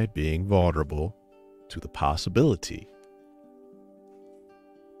and I being vulnerable to the possibility.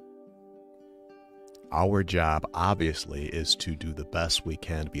 Our job, obviously, is to do the best we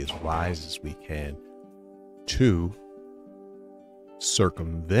can, to be as wise as we can, to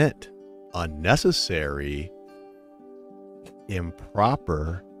circumvent unnecessary,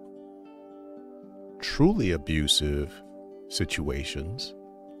 improper, truly abusive situations.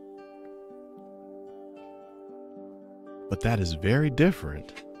 But that is very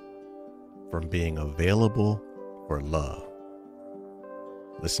different from being available for love.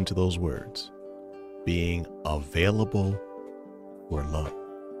 Listen to those words. Being available for love.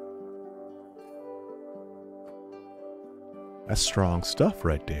 That's strong stuff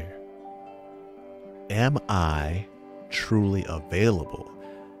right there. Am I truly available?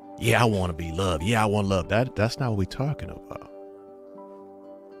 Yeah, I want to be loved. Yeah, I want love. That's not what we're talking about.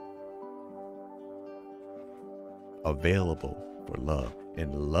 Available for love.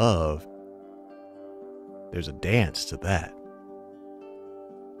 And love, there's a dance to that.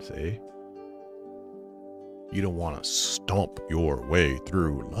 See? You don't want to stomp your way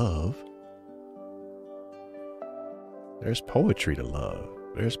through love. There's poetry to love.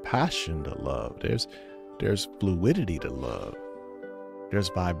 There's passion to love. There's fluidity to love. There's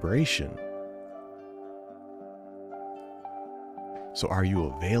vibration. So are you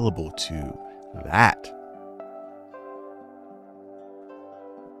available to that?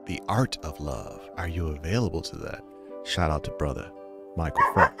 The art of love. Are you available to that? Shout out to brother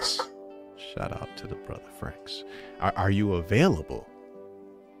Michael Franks. Shout out to the brother Franks. Are you available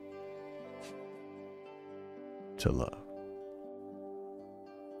to love?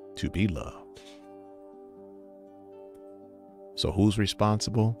 To be loved? So who's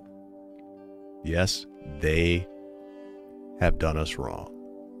responsible? Yes, they have done us wrong.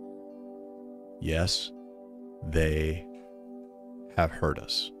 Yes, they have hurt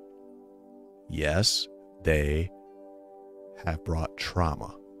us. Yes, they have brought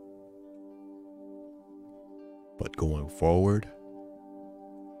trauma. But going forward,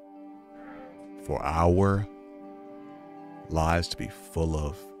 for our lives to be full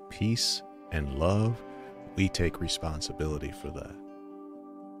of peace and love, we take responsibility for that.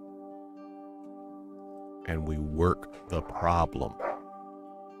 And we work the problem.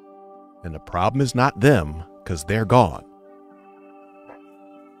 And the problem is not them, because they're gone.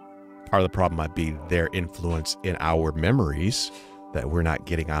 Part of the problem might be their influence in our memories that we're not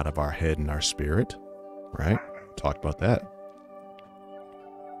getting out of our head and our spirit, right? Talked about that.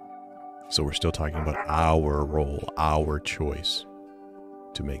 So we're still talking about our role, our choice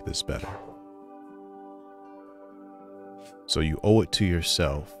to make this better. So you owe it to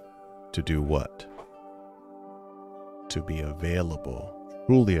yourself to do what? To be available,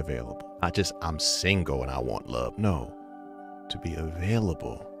 truly available. Not just I'm single and I want love. No, to be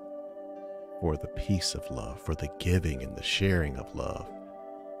available for the peace of love, for the giving and the sharing of love.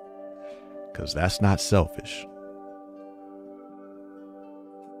 Because that's not selfish.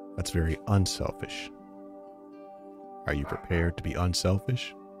 That's very unselfish. Are you prepared to be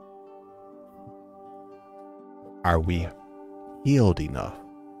unselfish? Are we healed enough?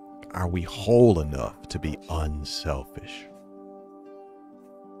 Are we whole enough to be unselfish?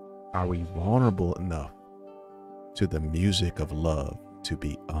 Are we vulnerable enough to the music of love to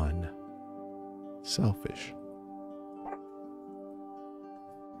be unselfish?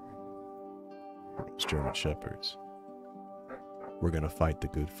 Rhodes German Shepherds. We're going to fight the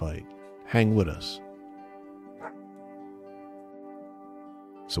good fight. Hang with us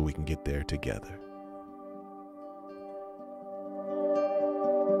so we can get there together.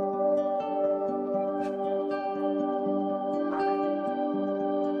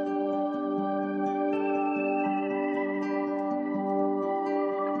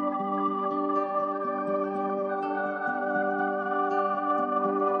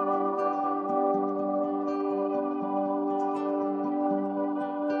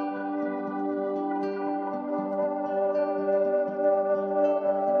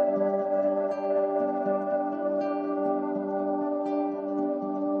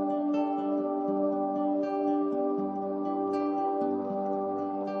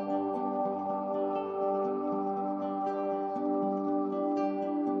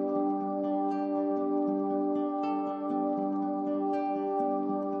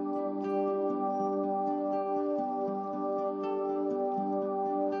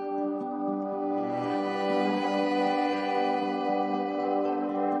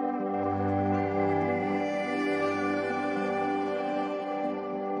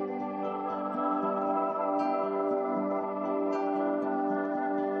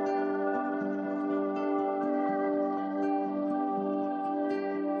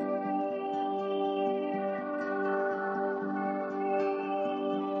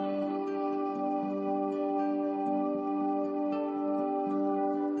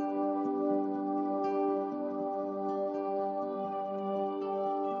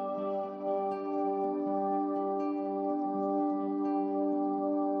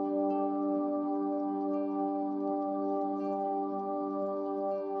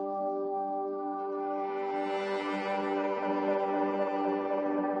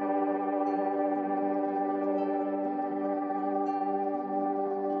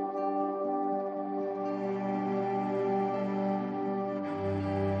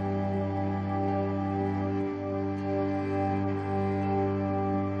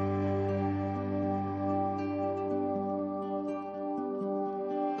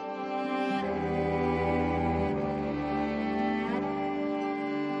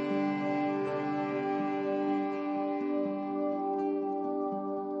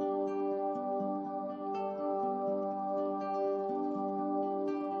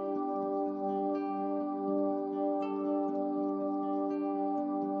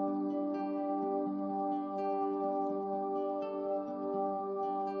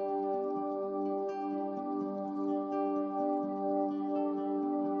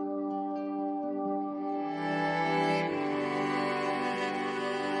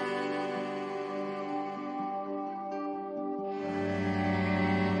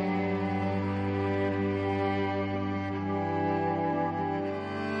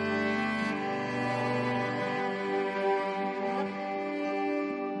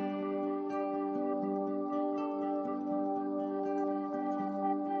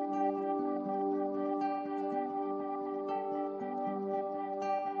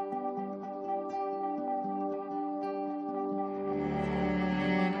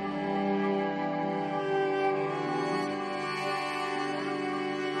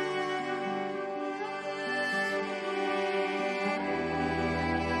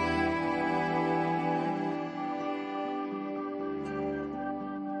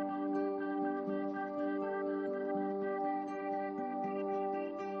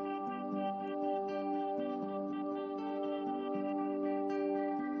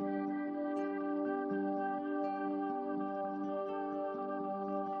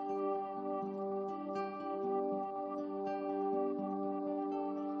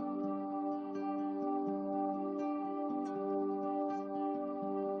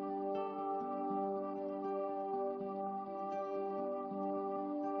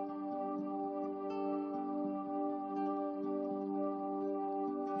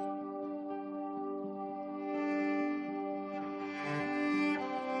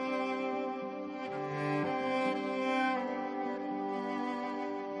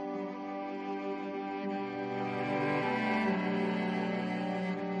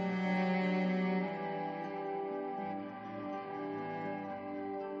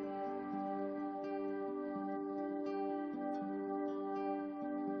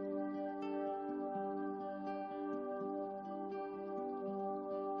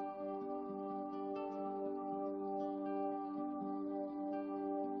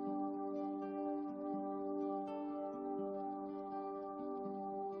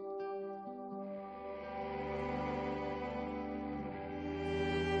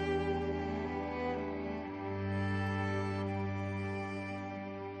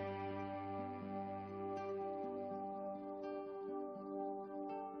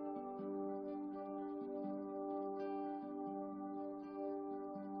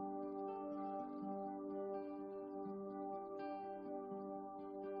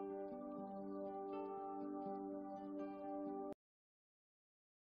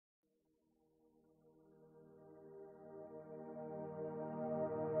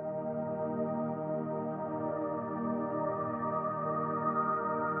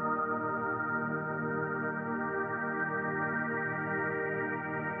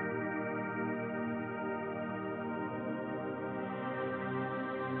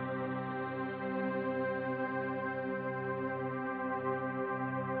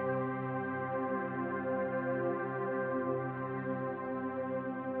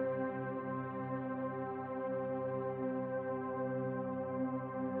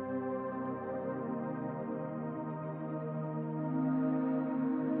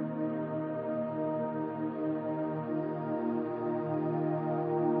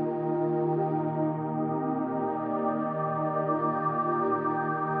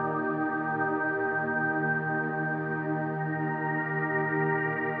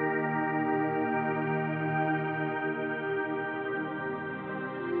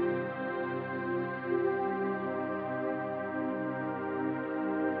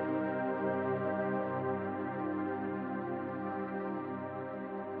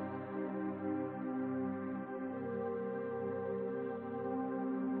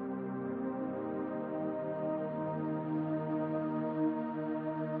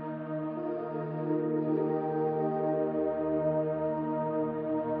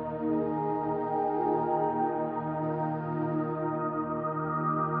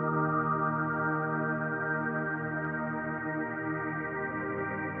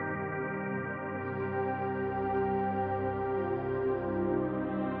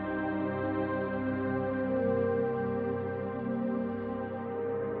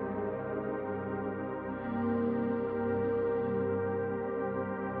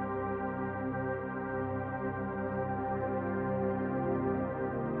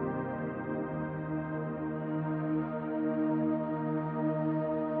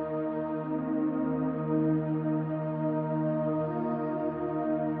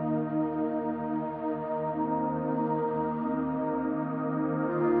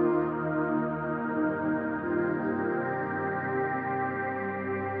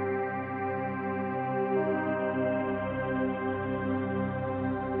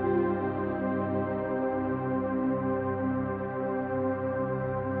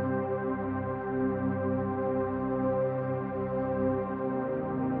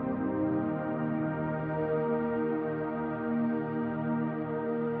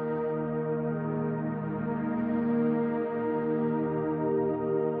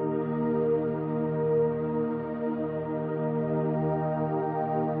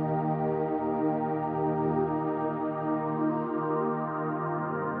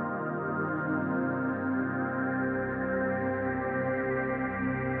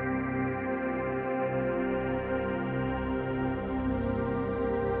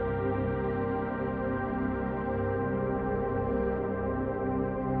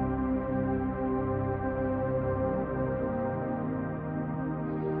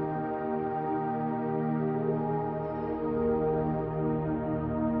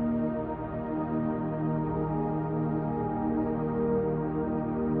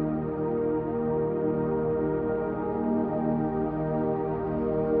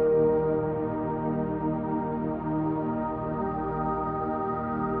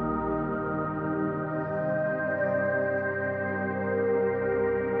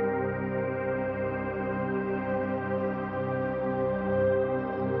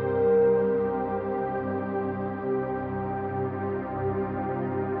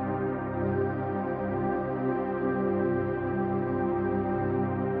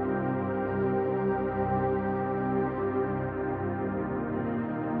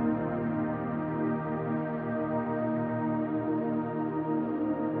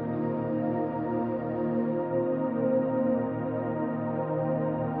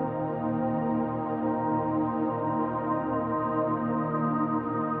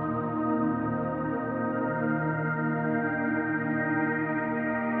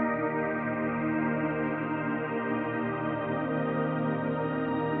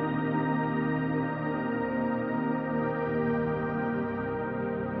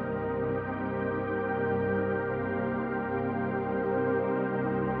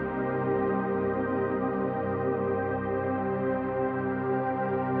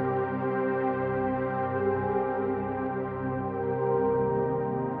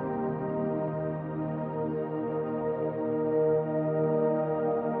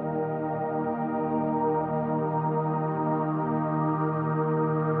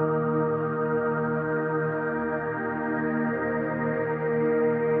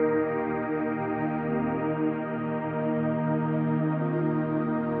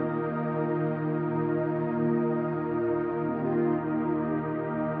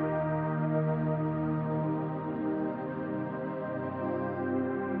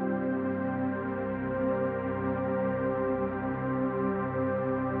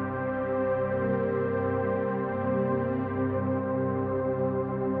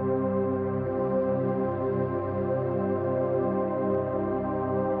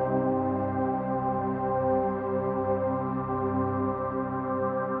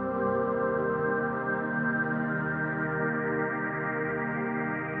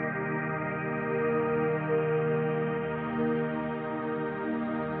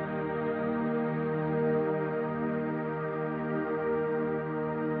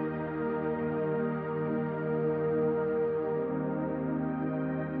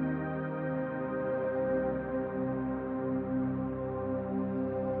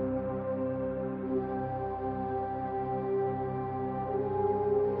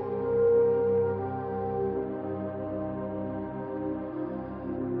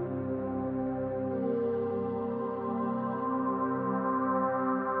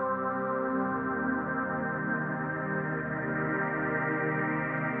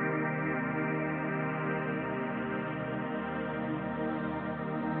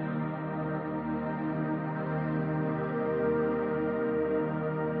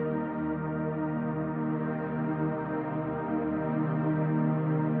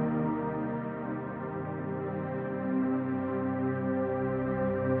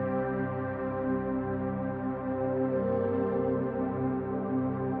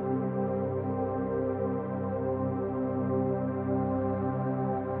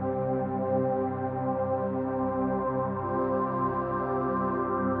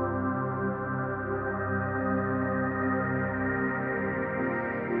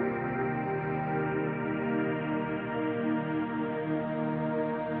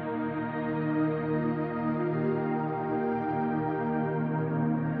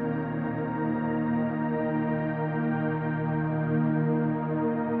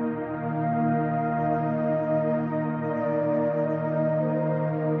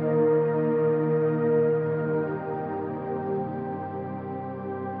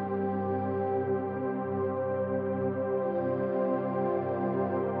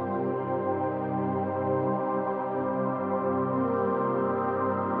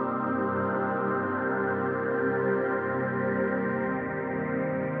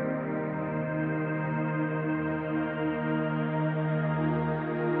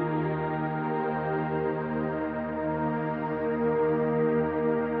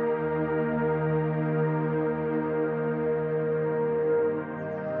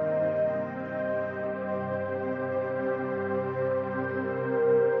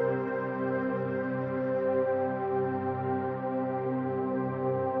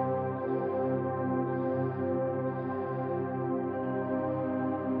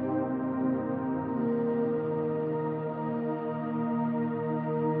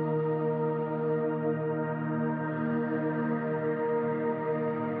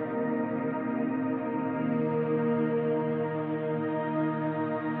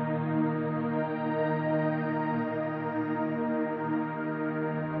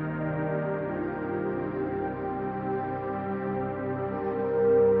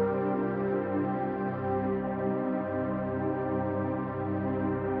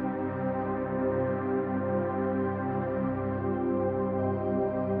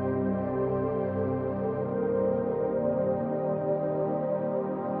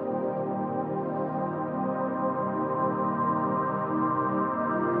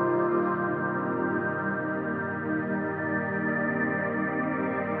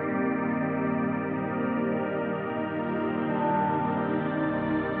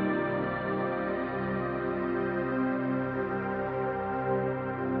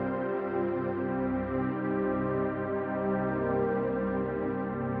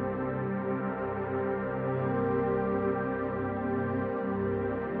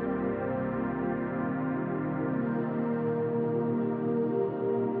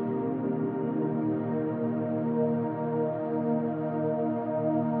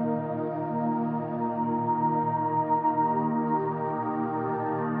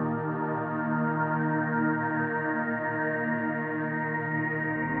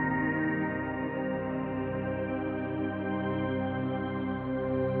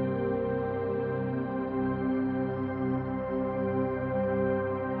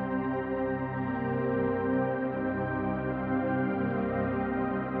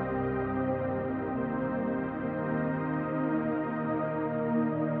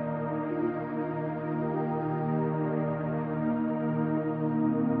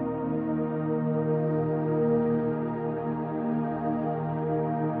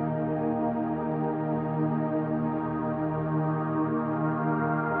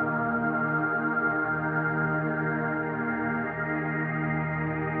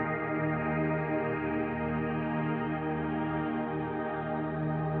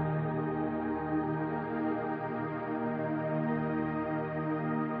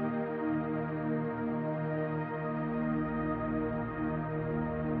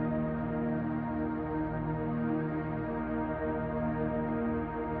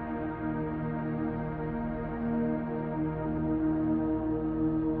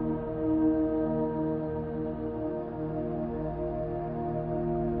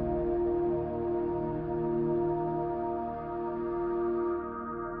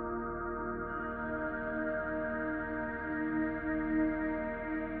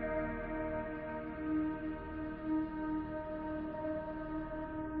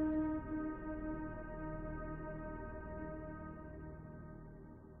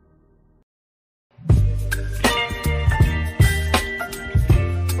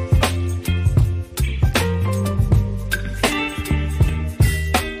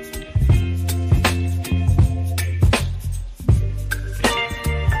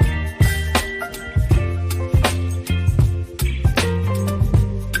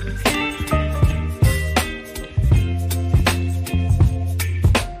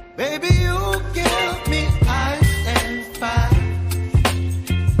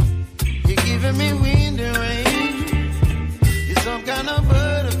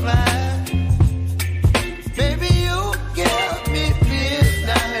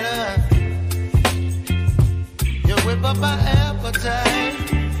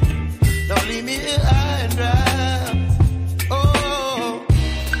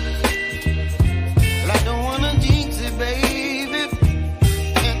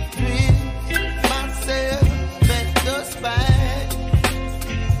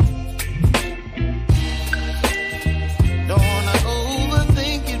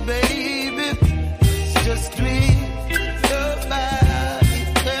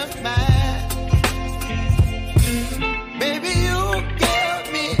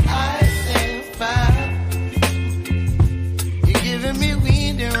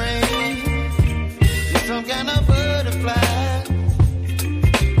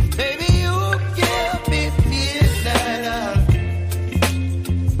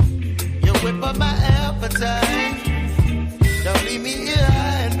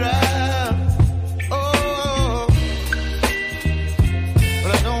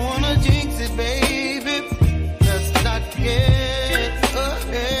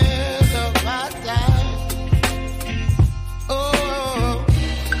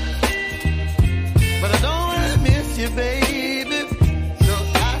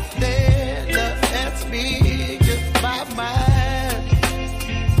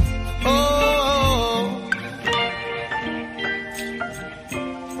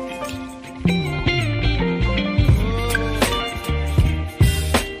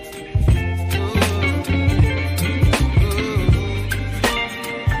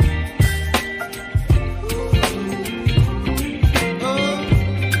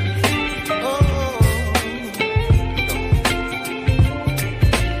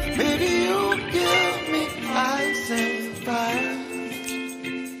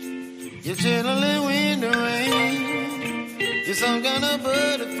 some kind of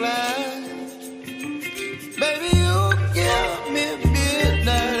butterfly. Baby, you give me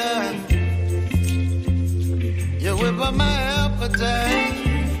midnight. You whip up my appetite.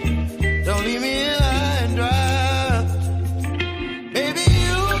 Don't leave me here high and dry. Baby,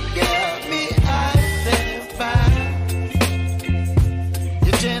 you give me ice and fire.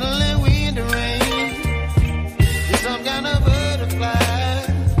 You're channeling wind and rain. You're some kind of butterfly.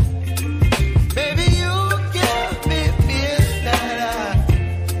 Baby, you give me midnight.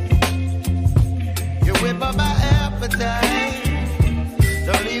 You whip up my appetite.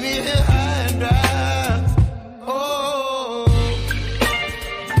 Don't leave me here high and dry. Oh,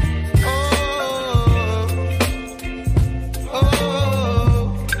 oh,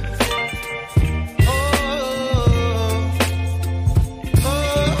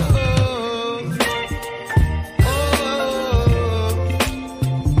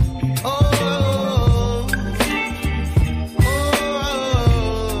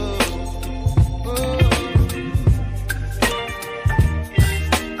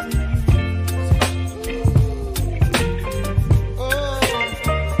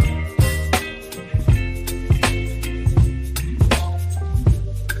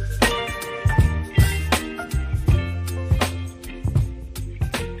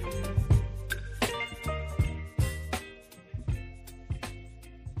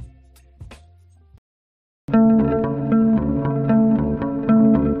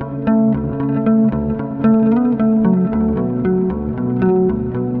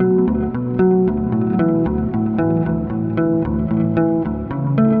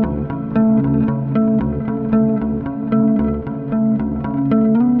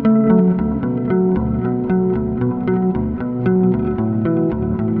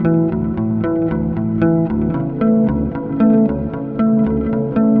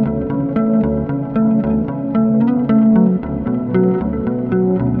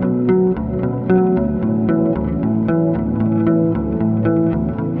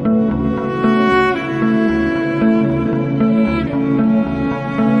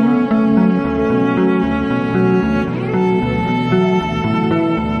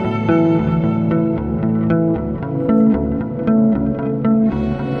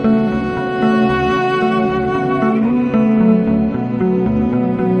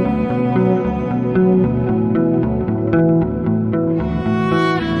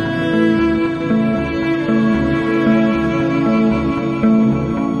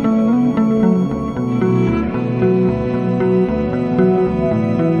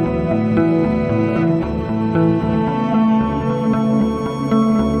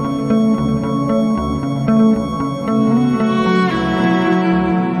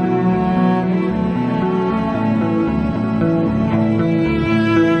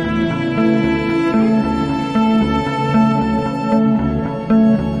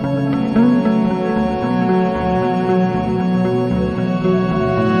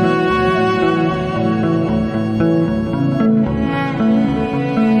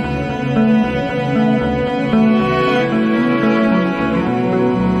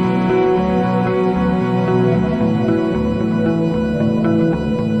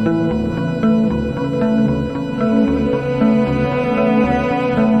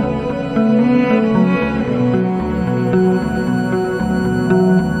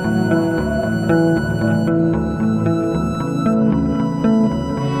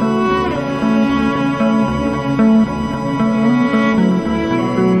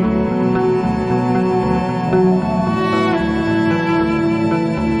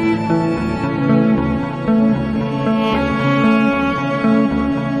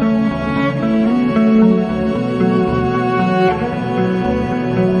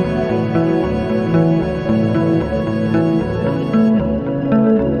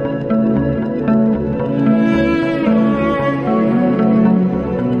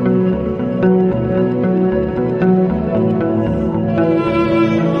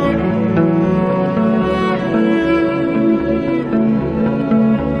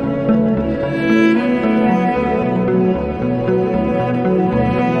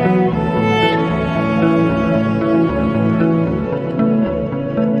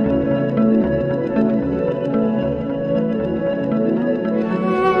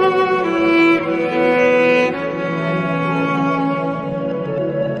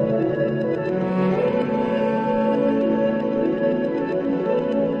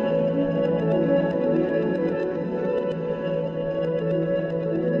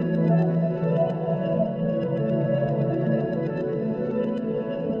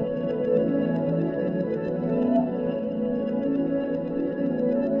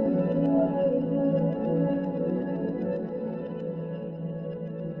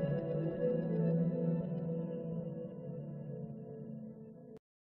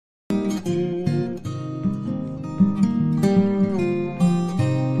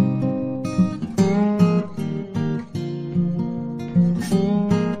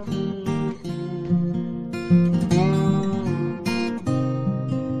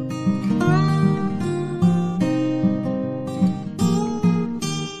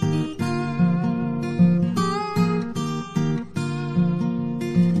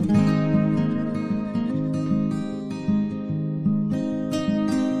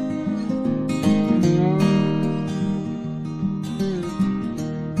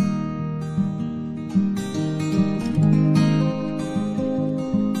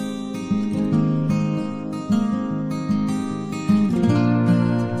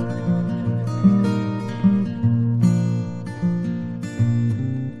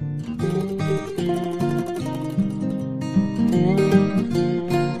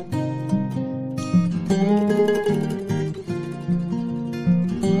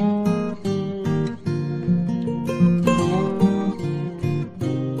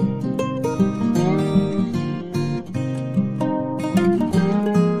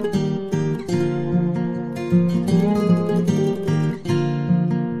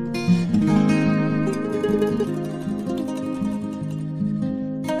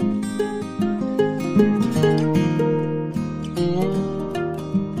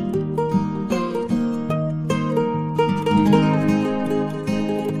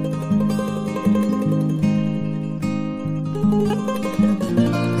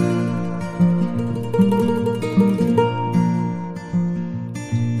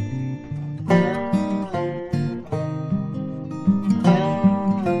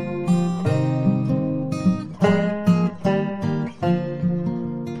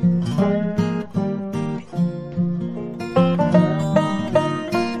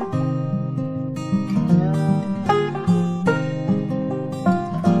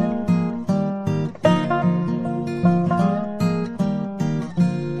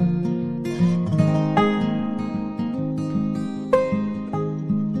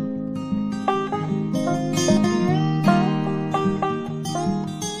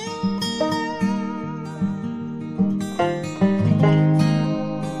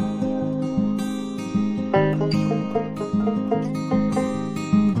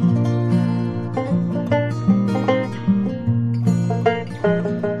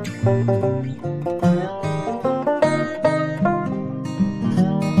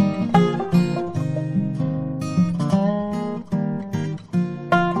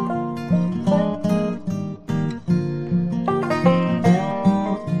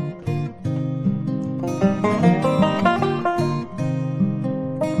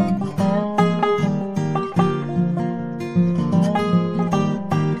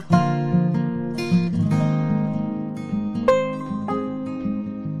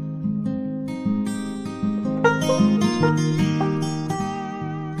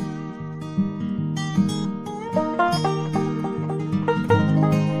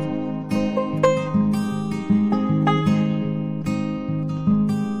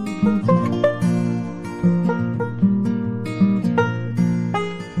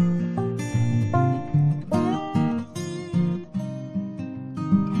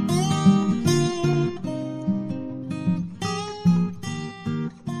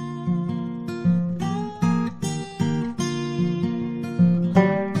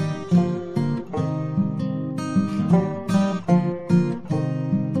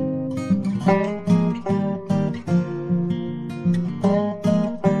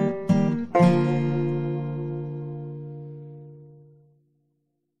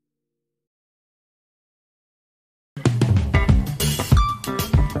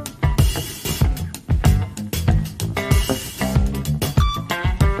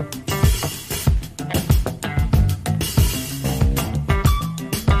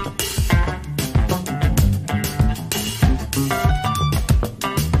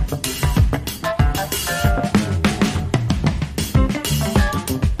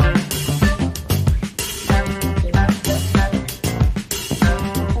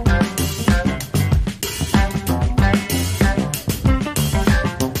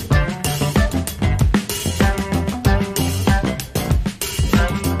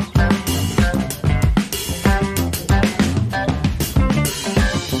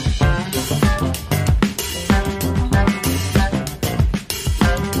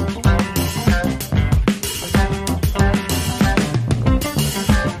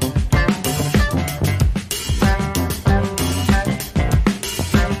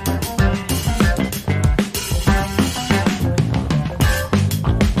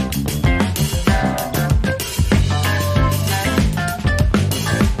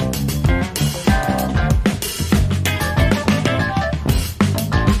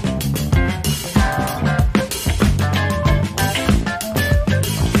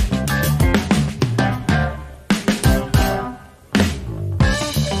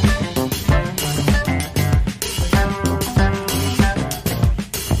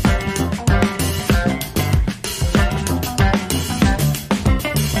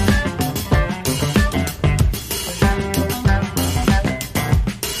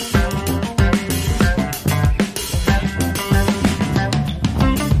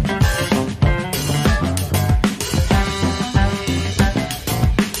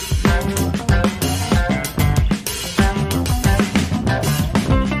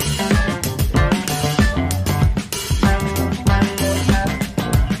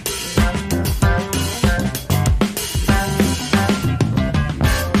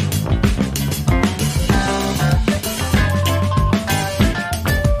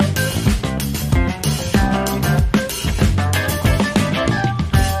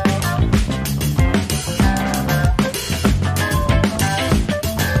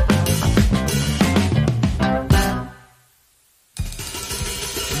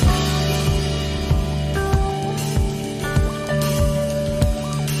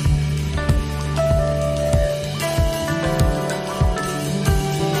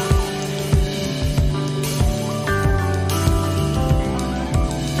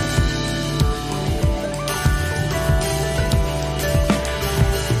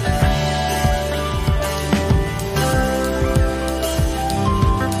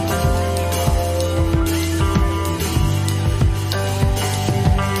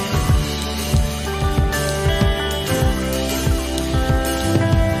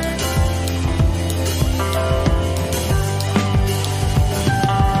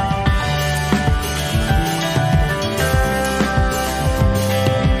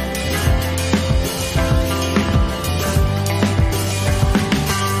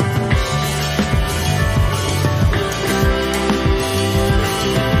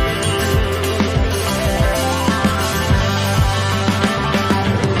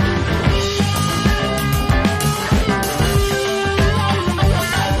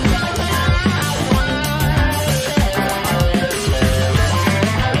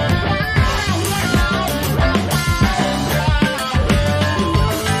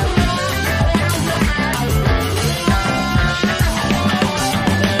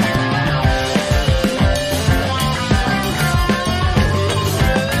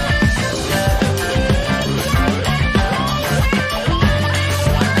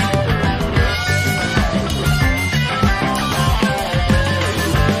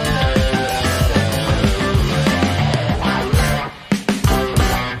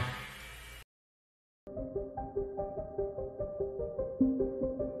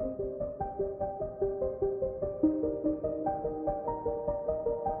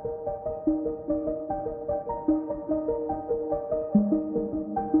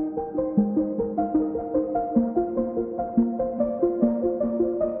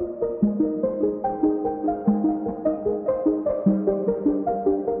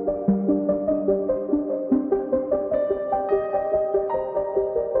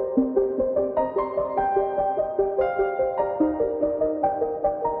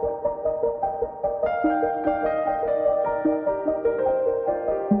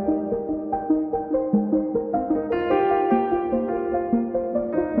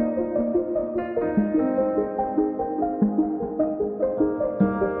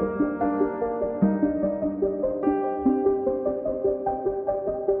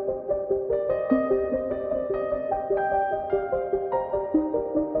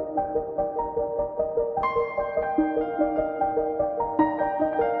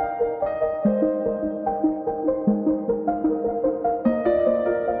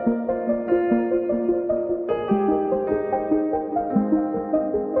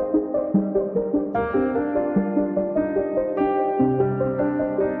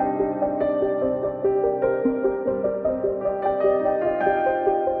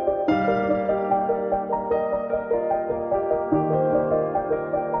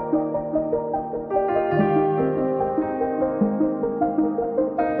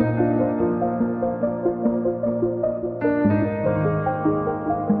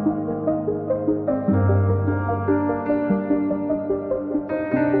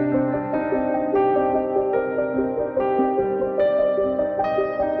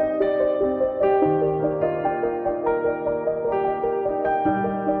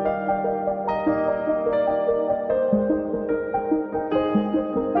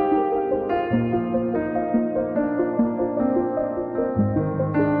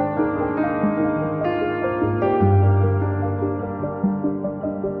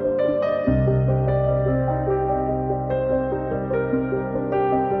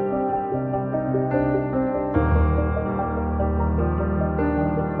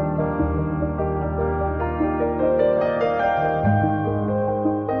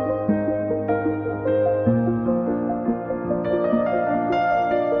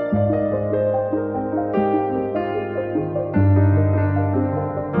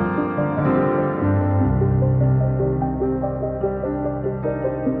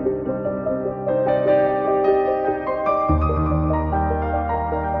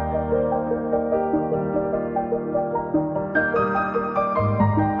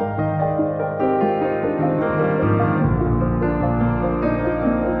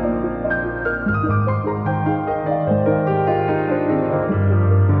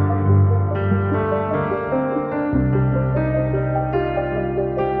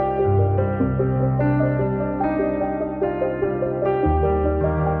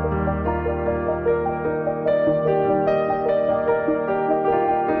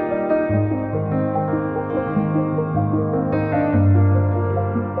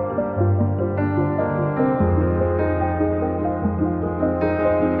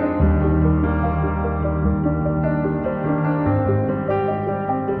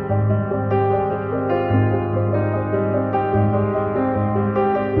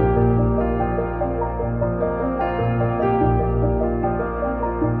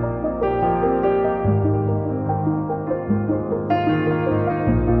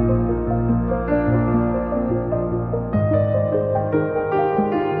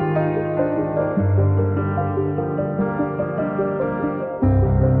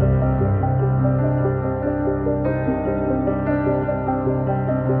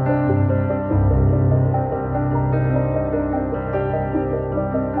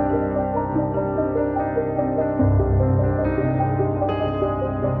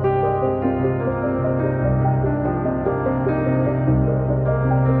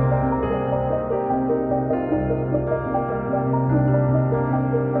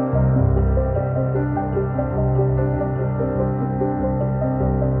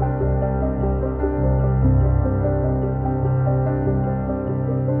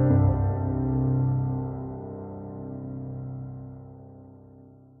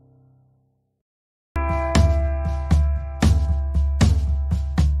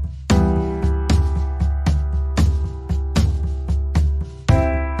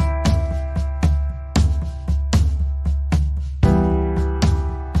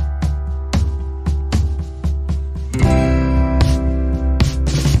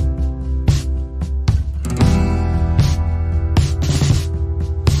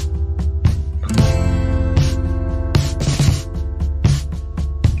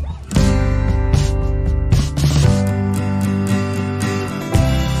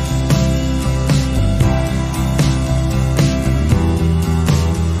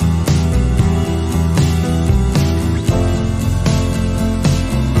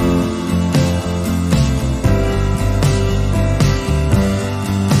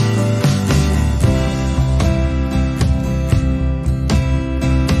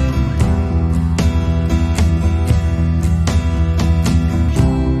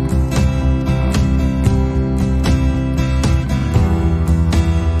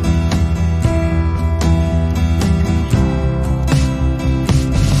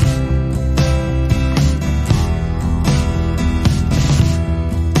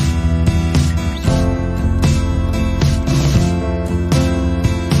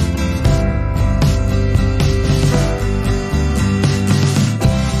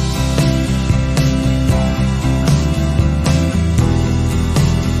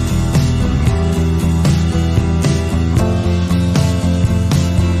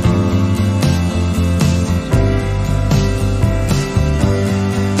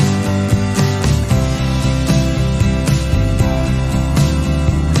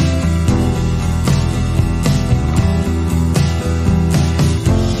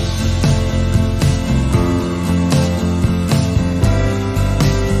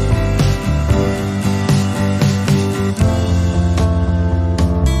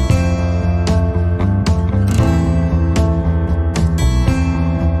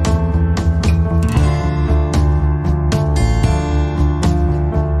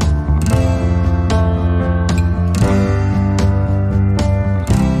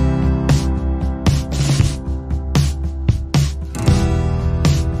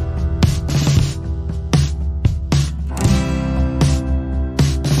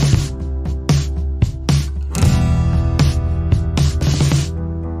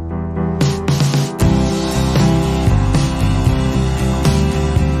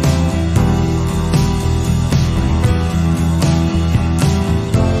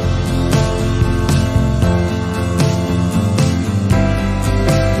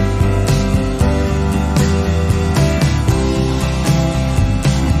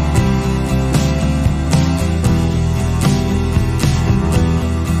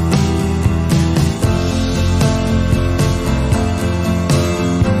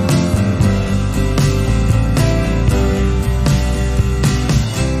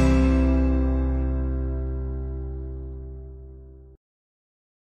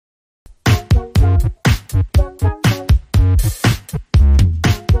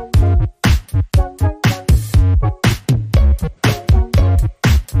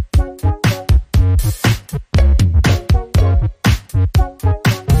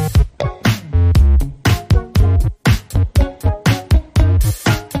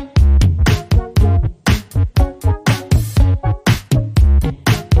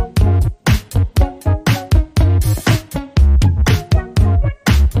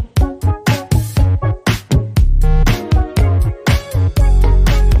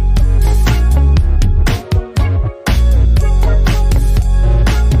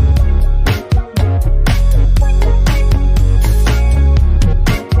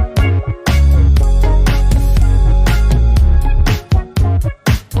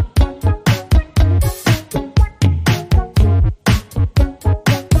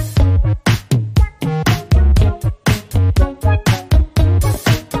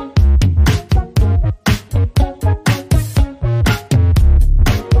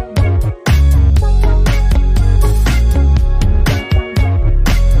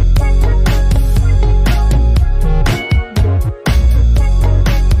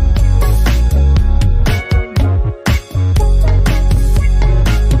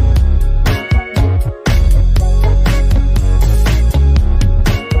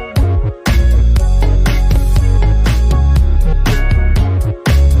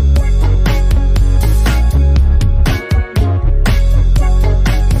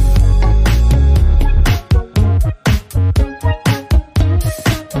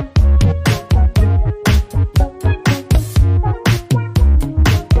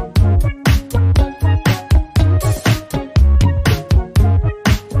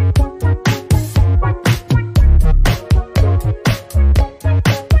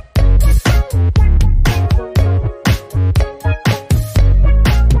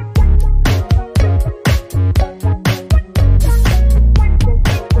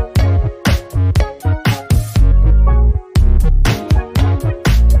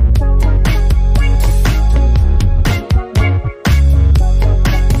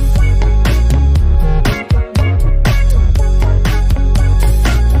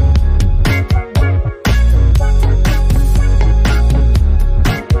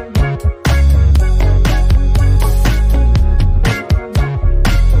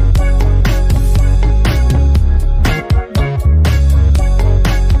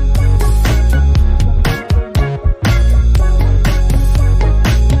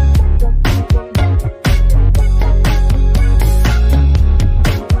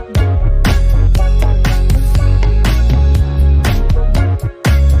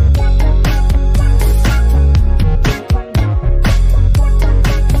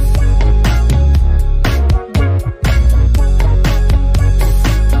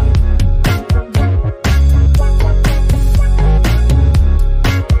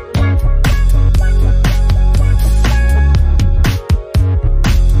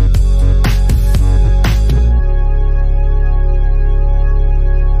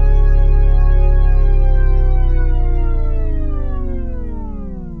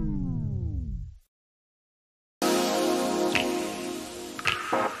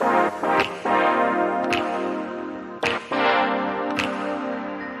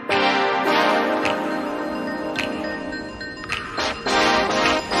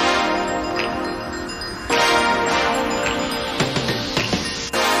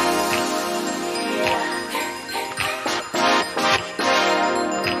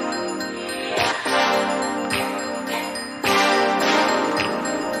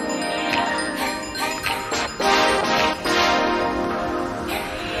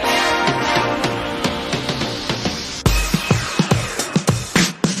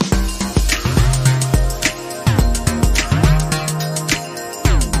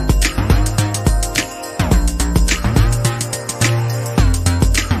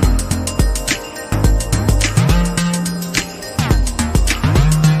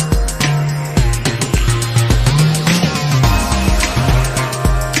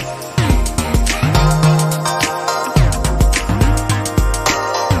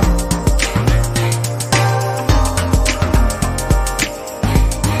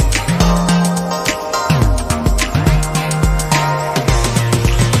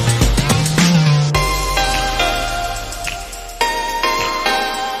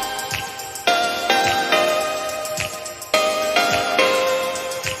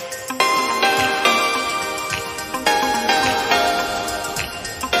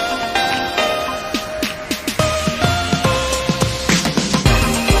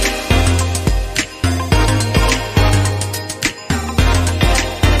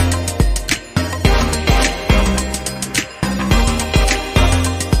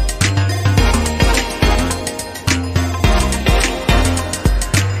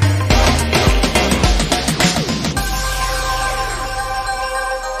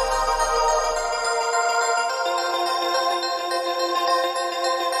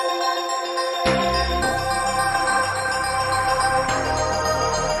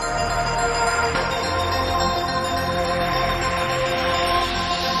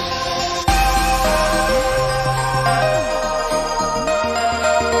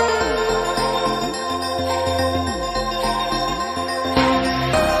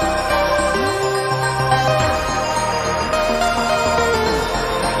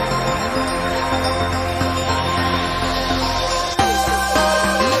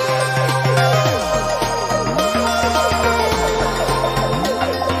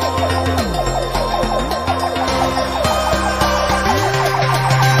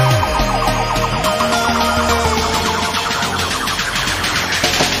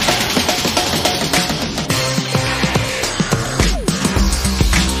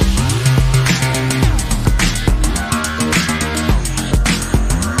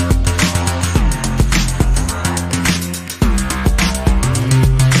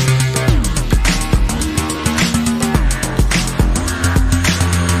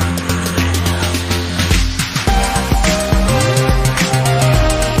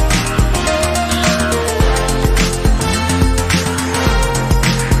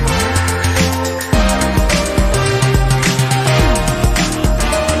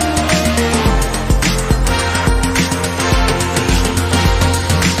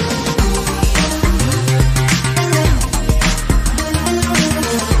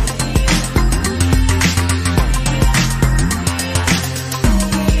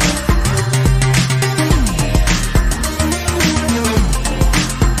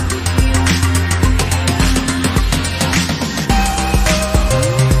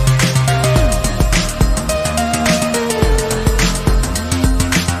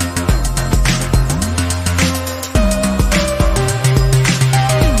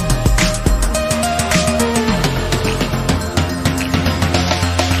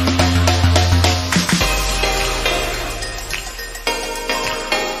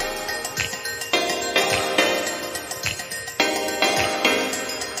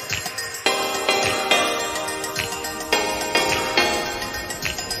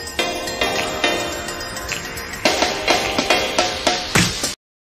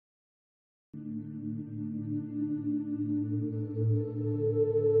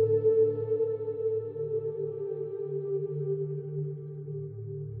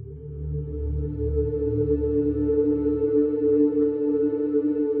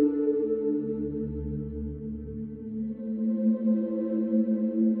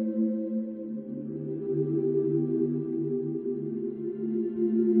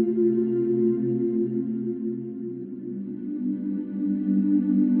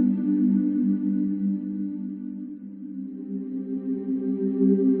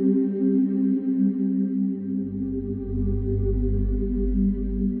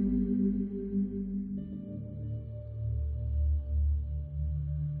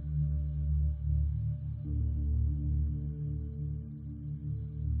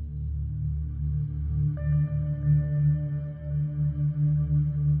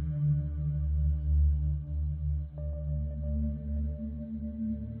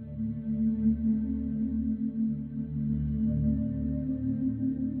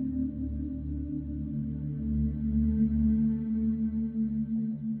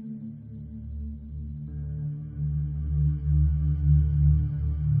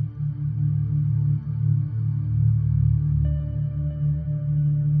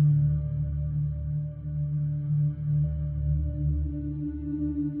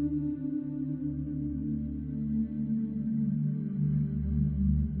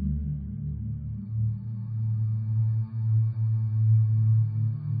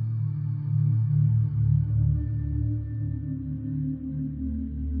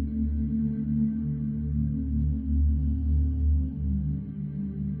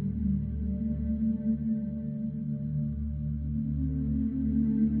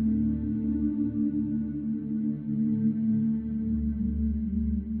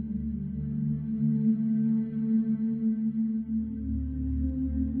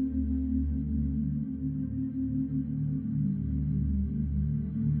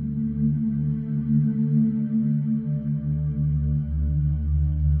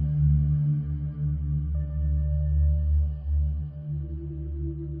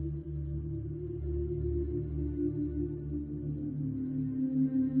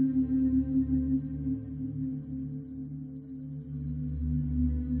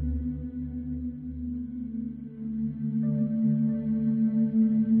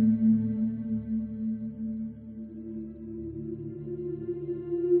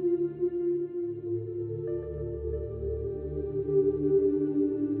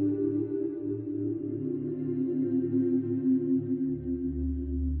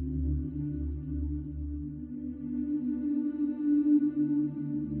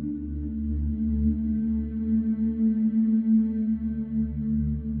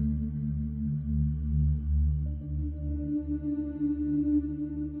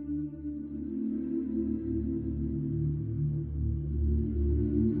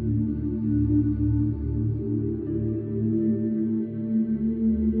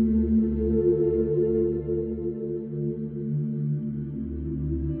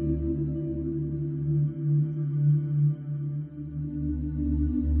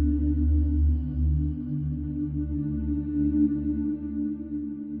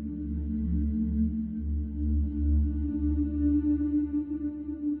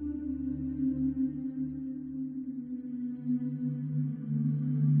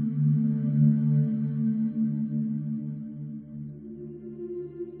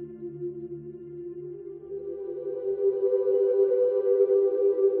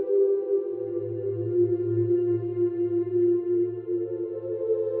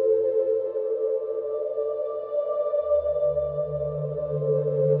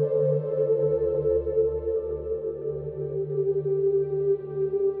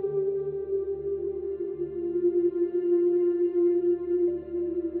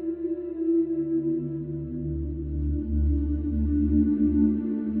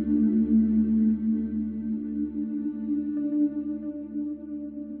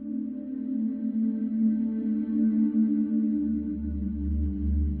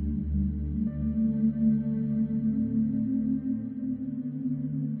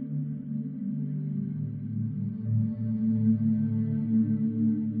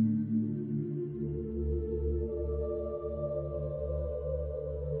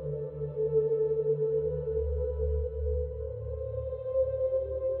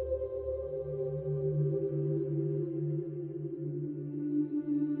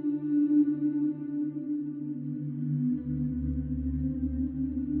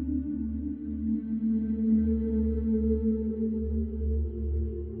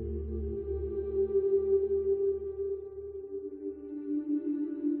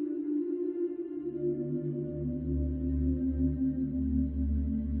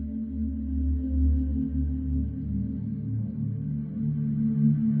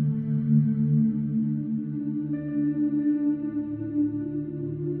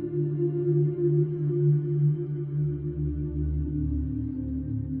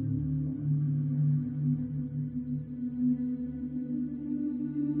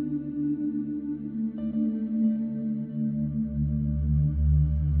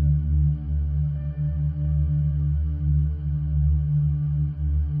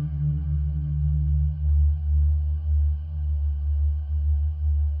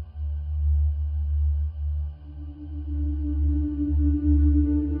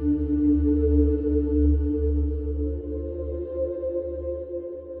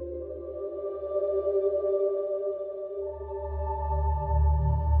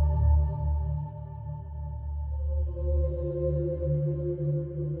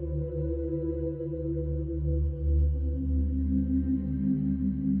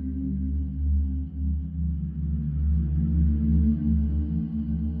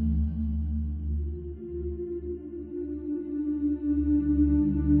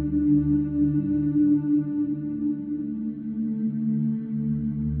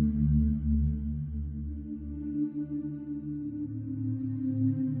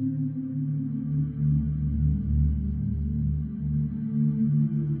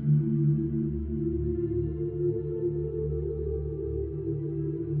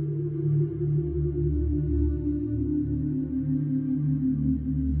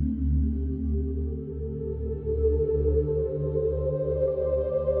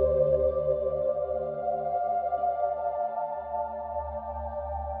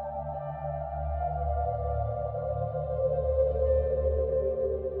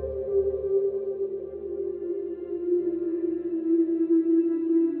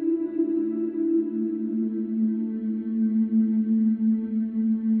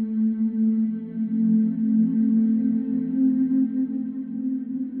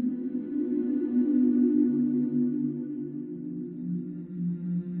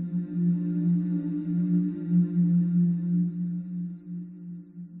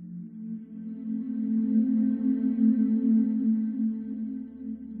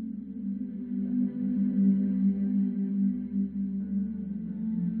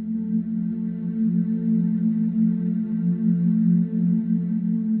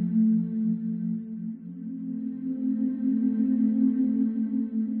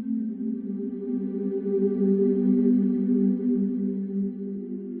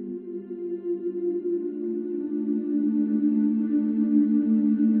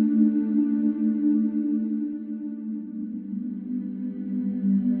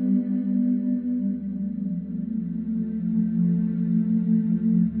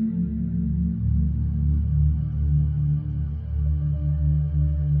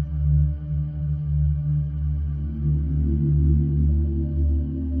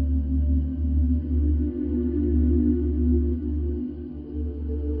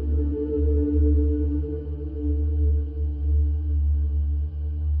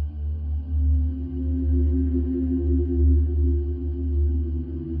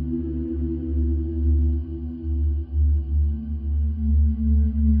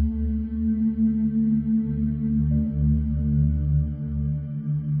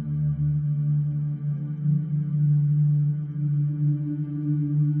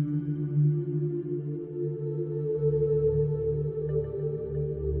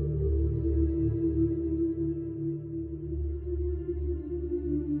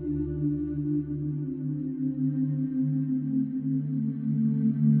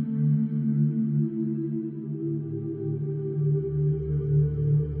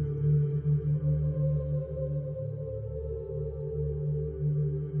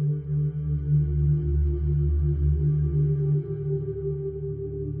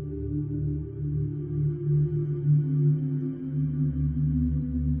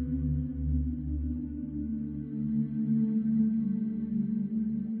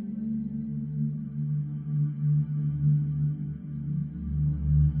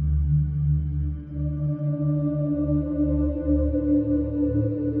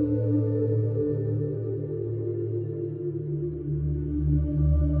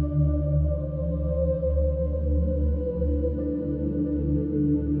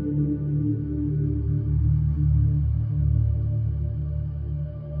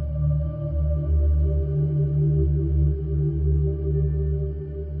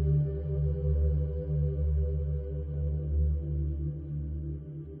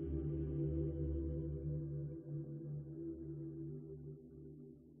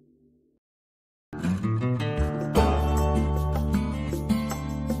 time.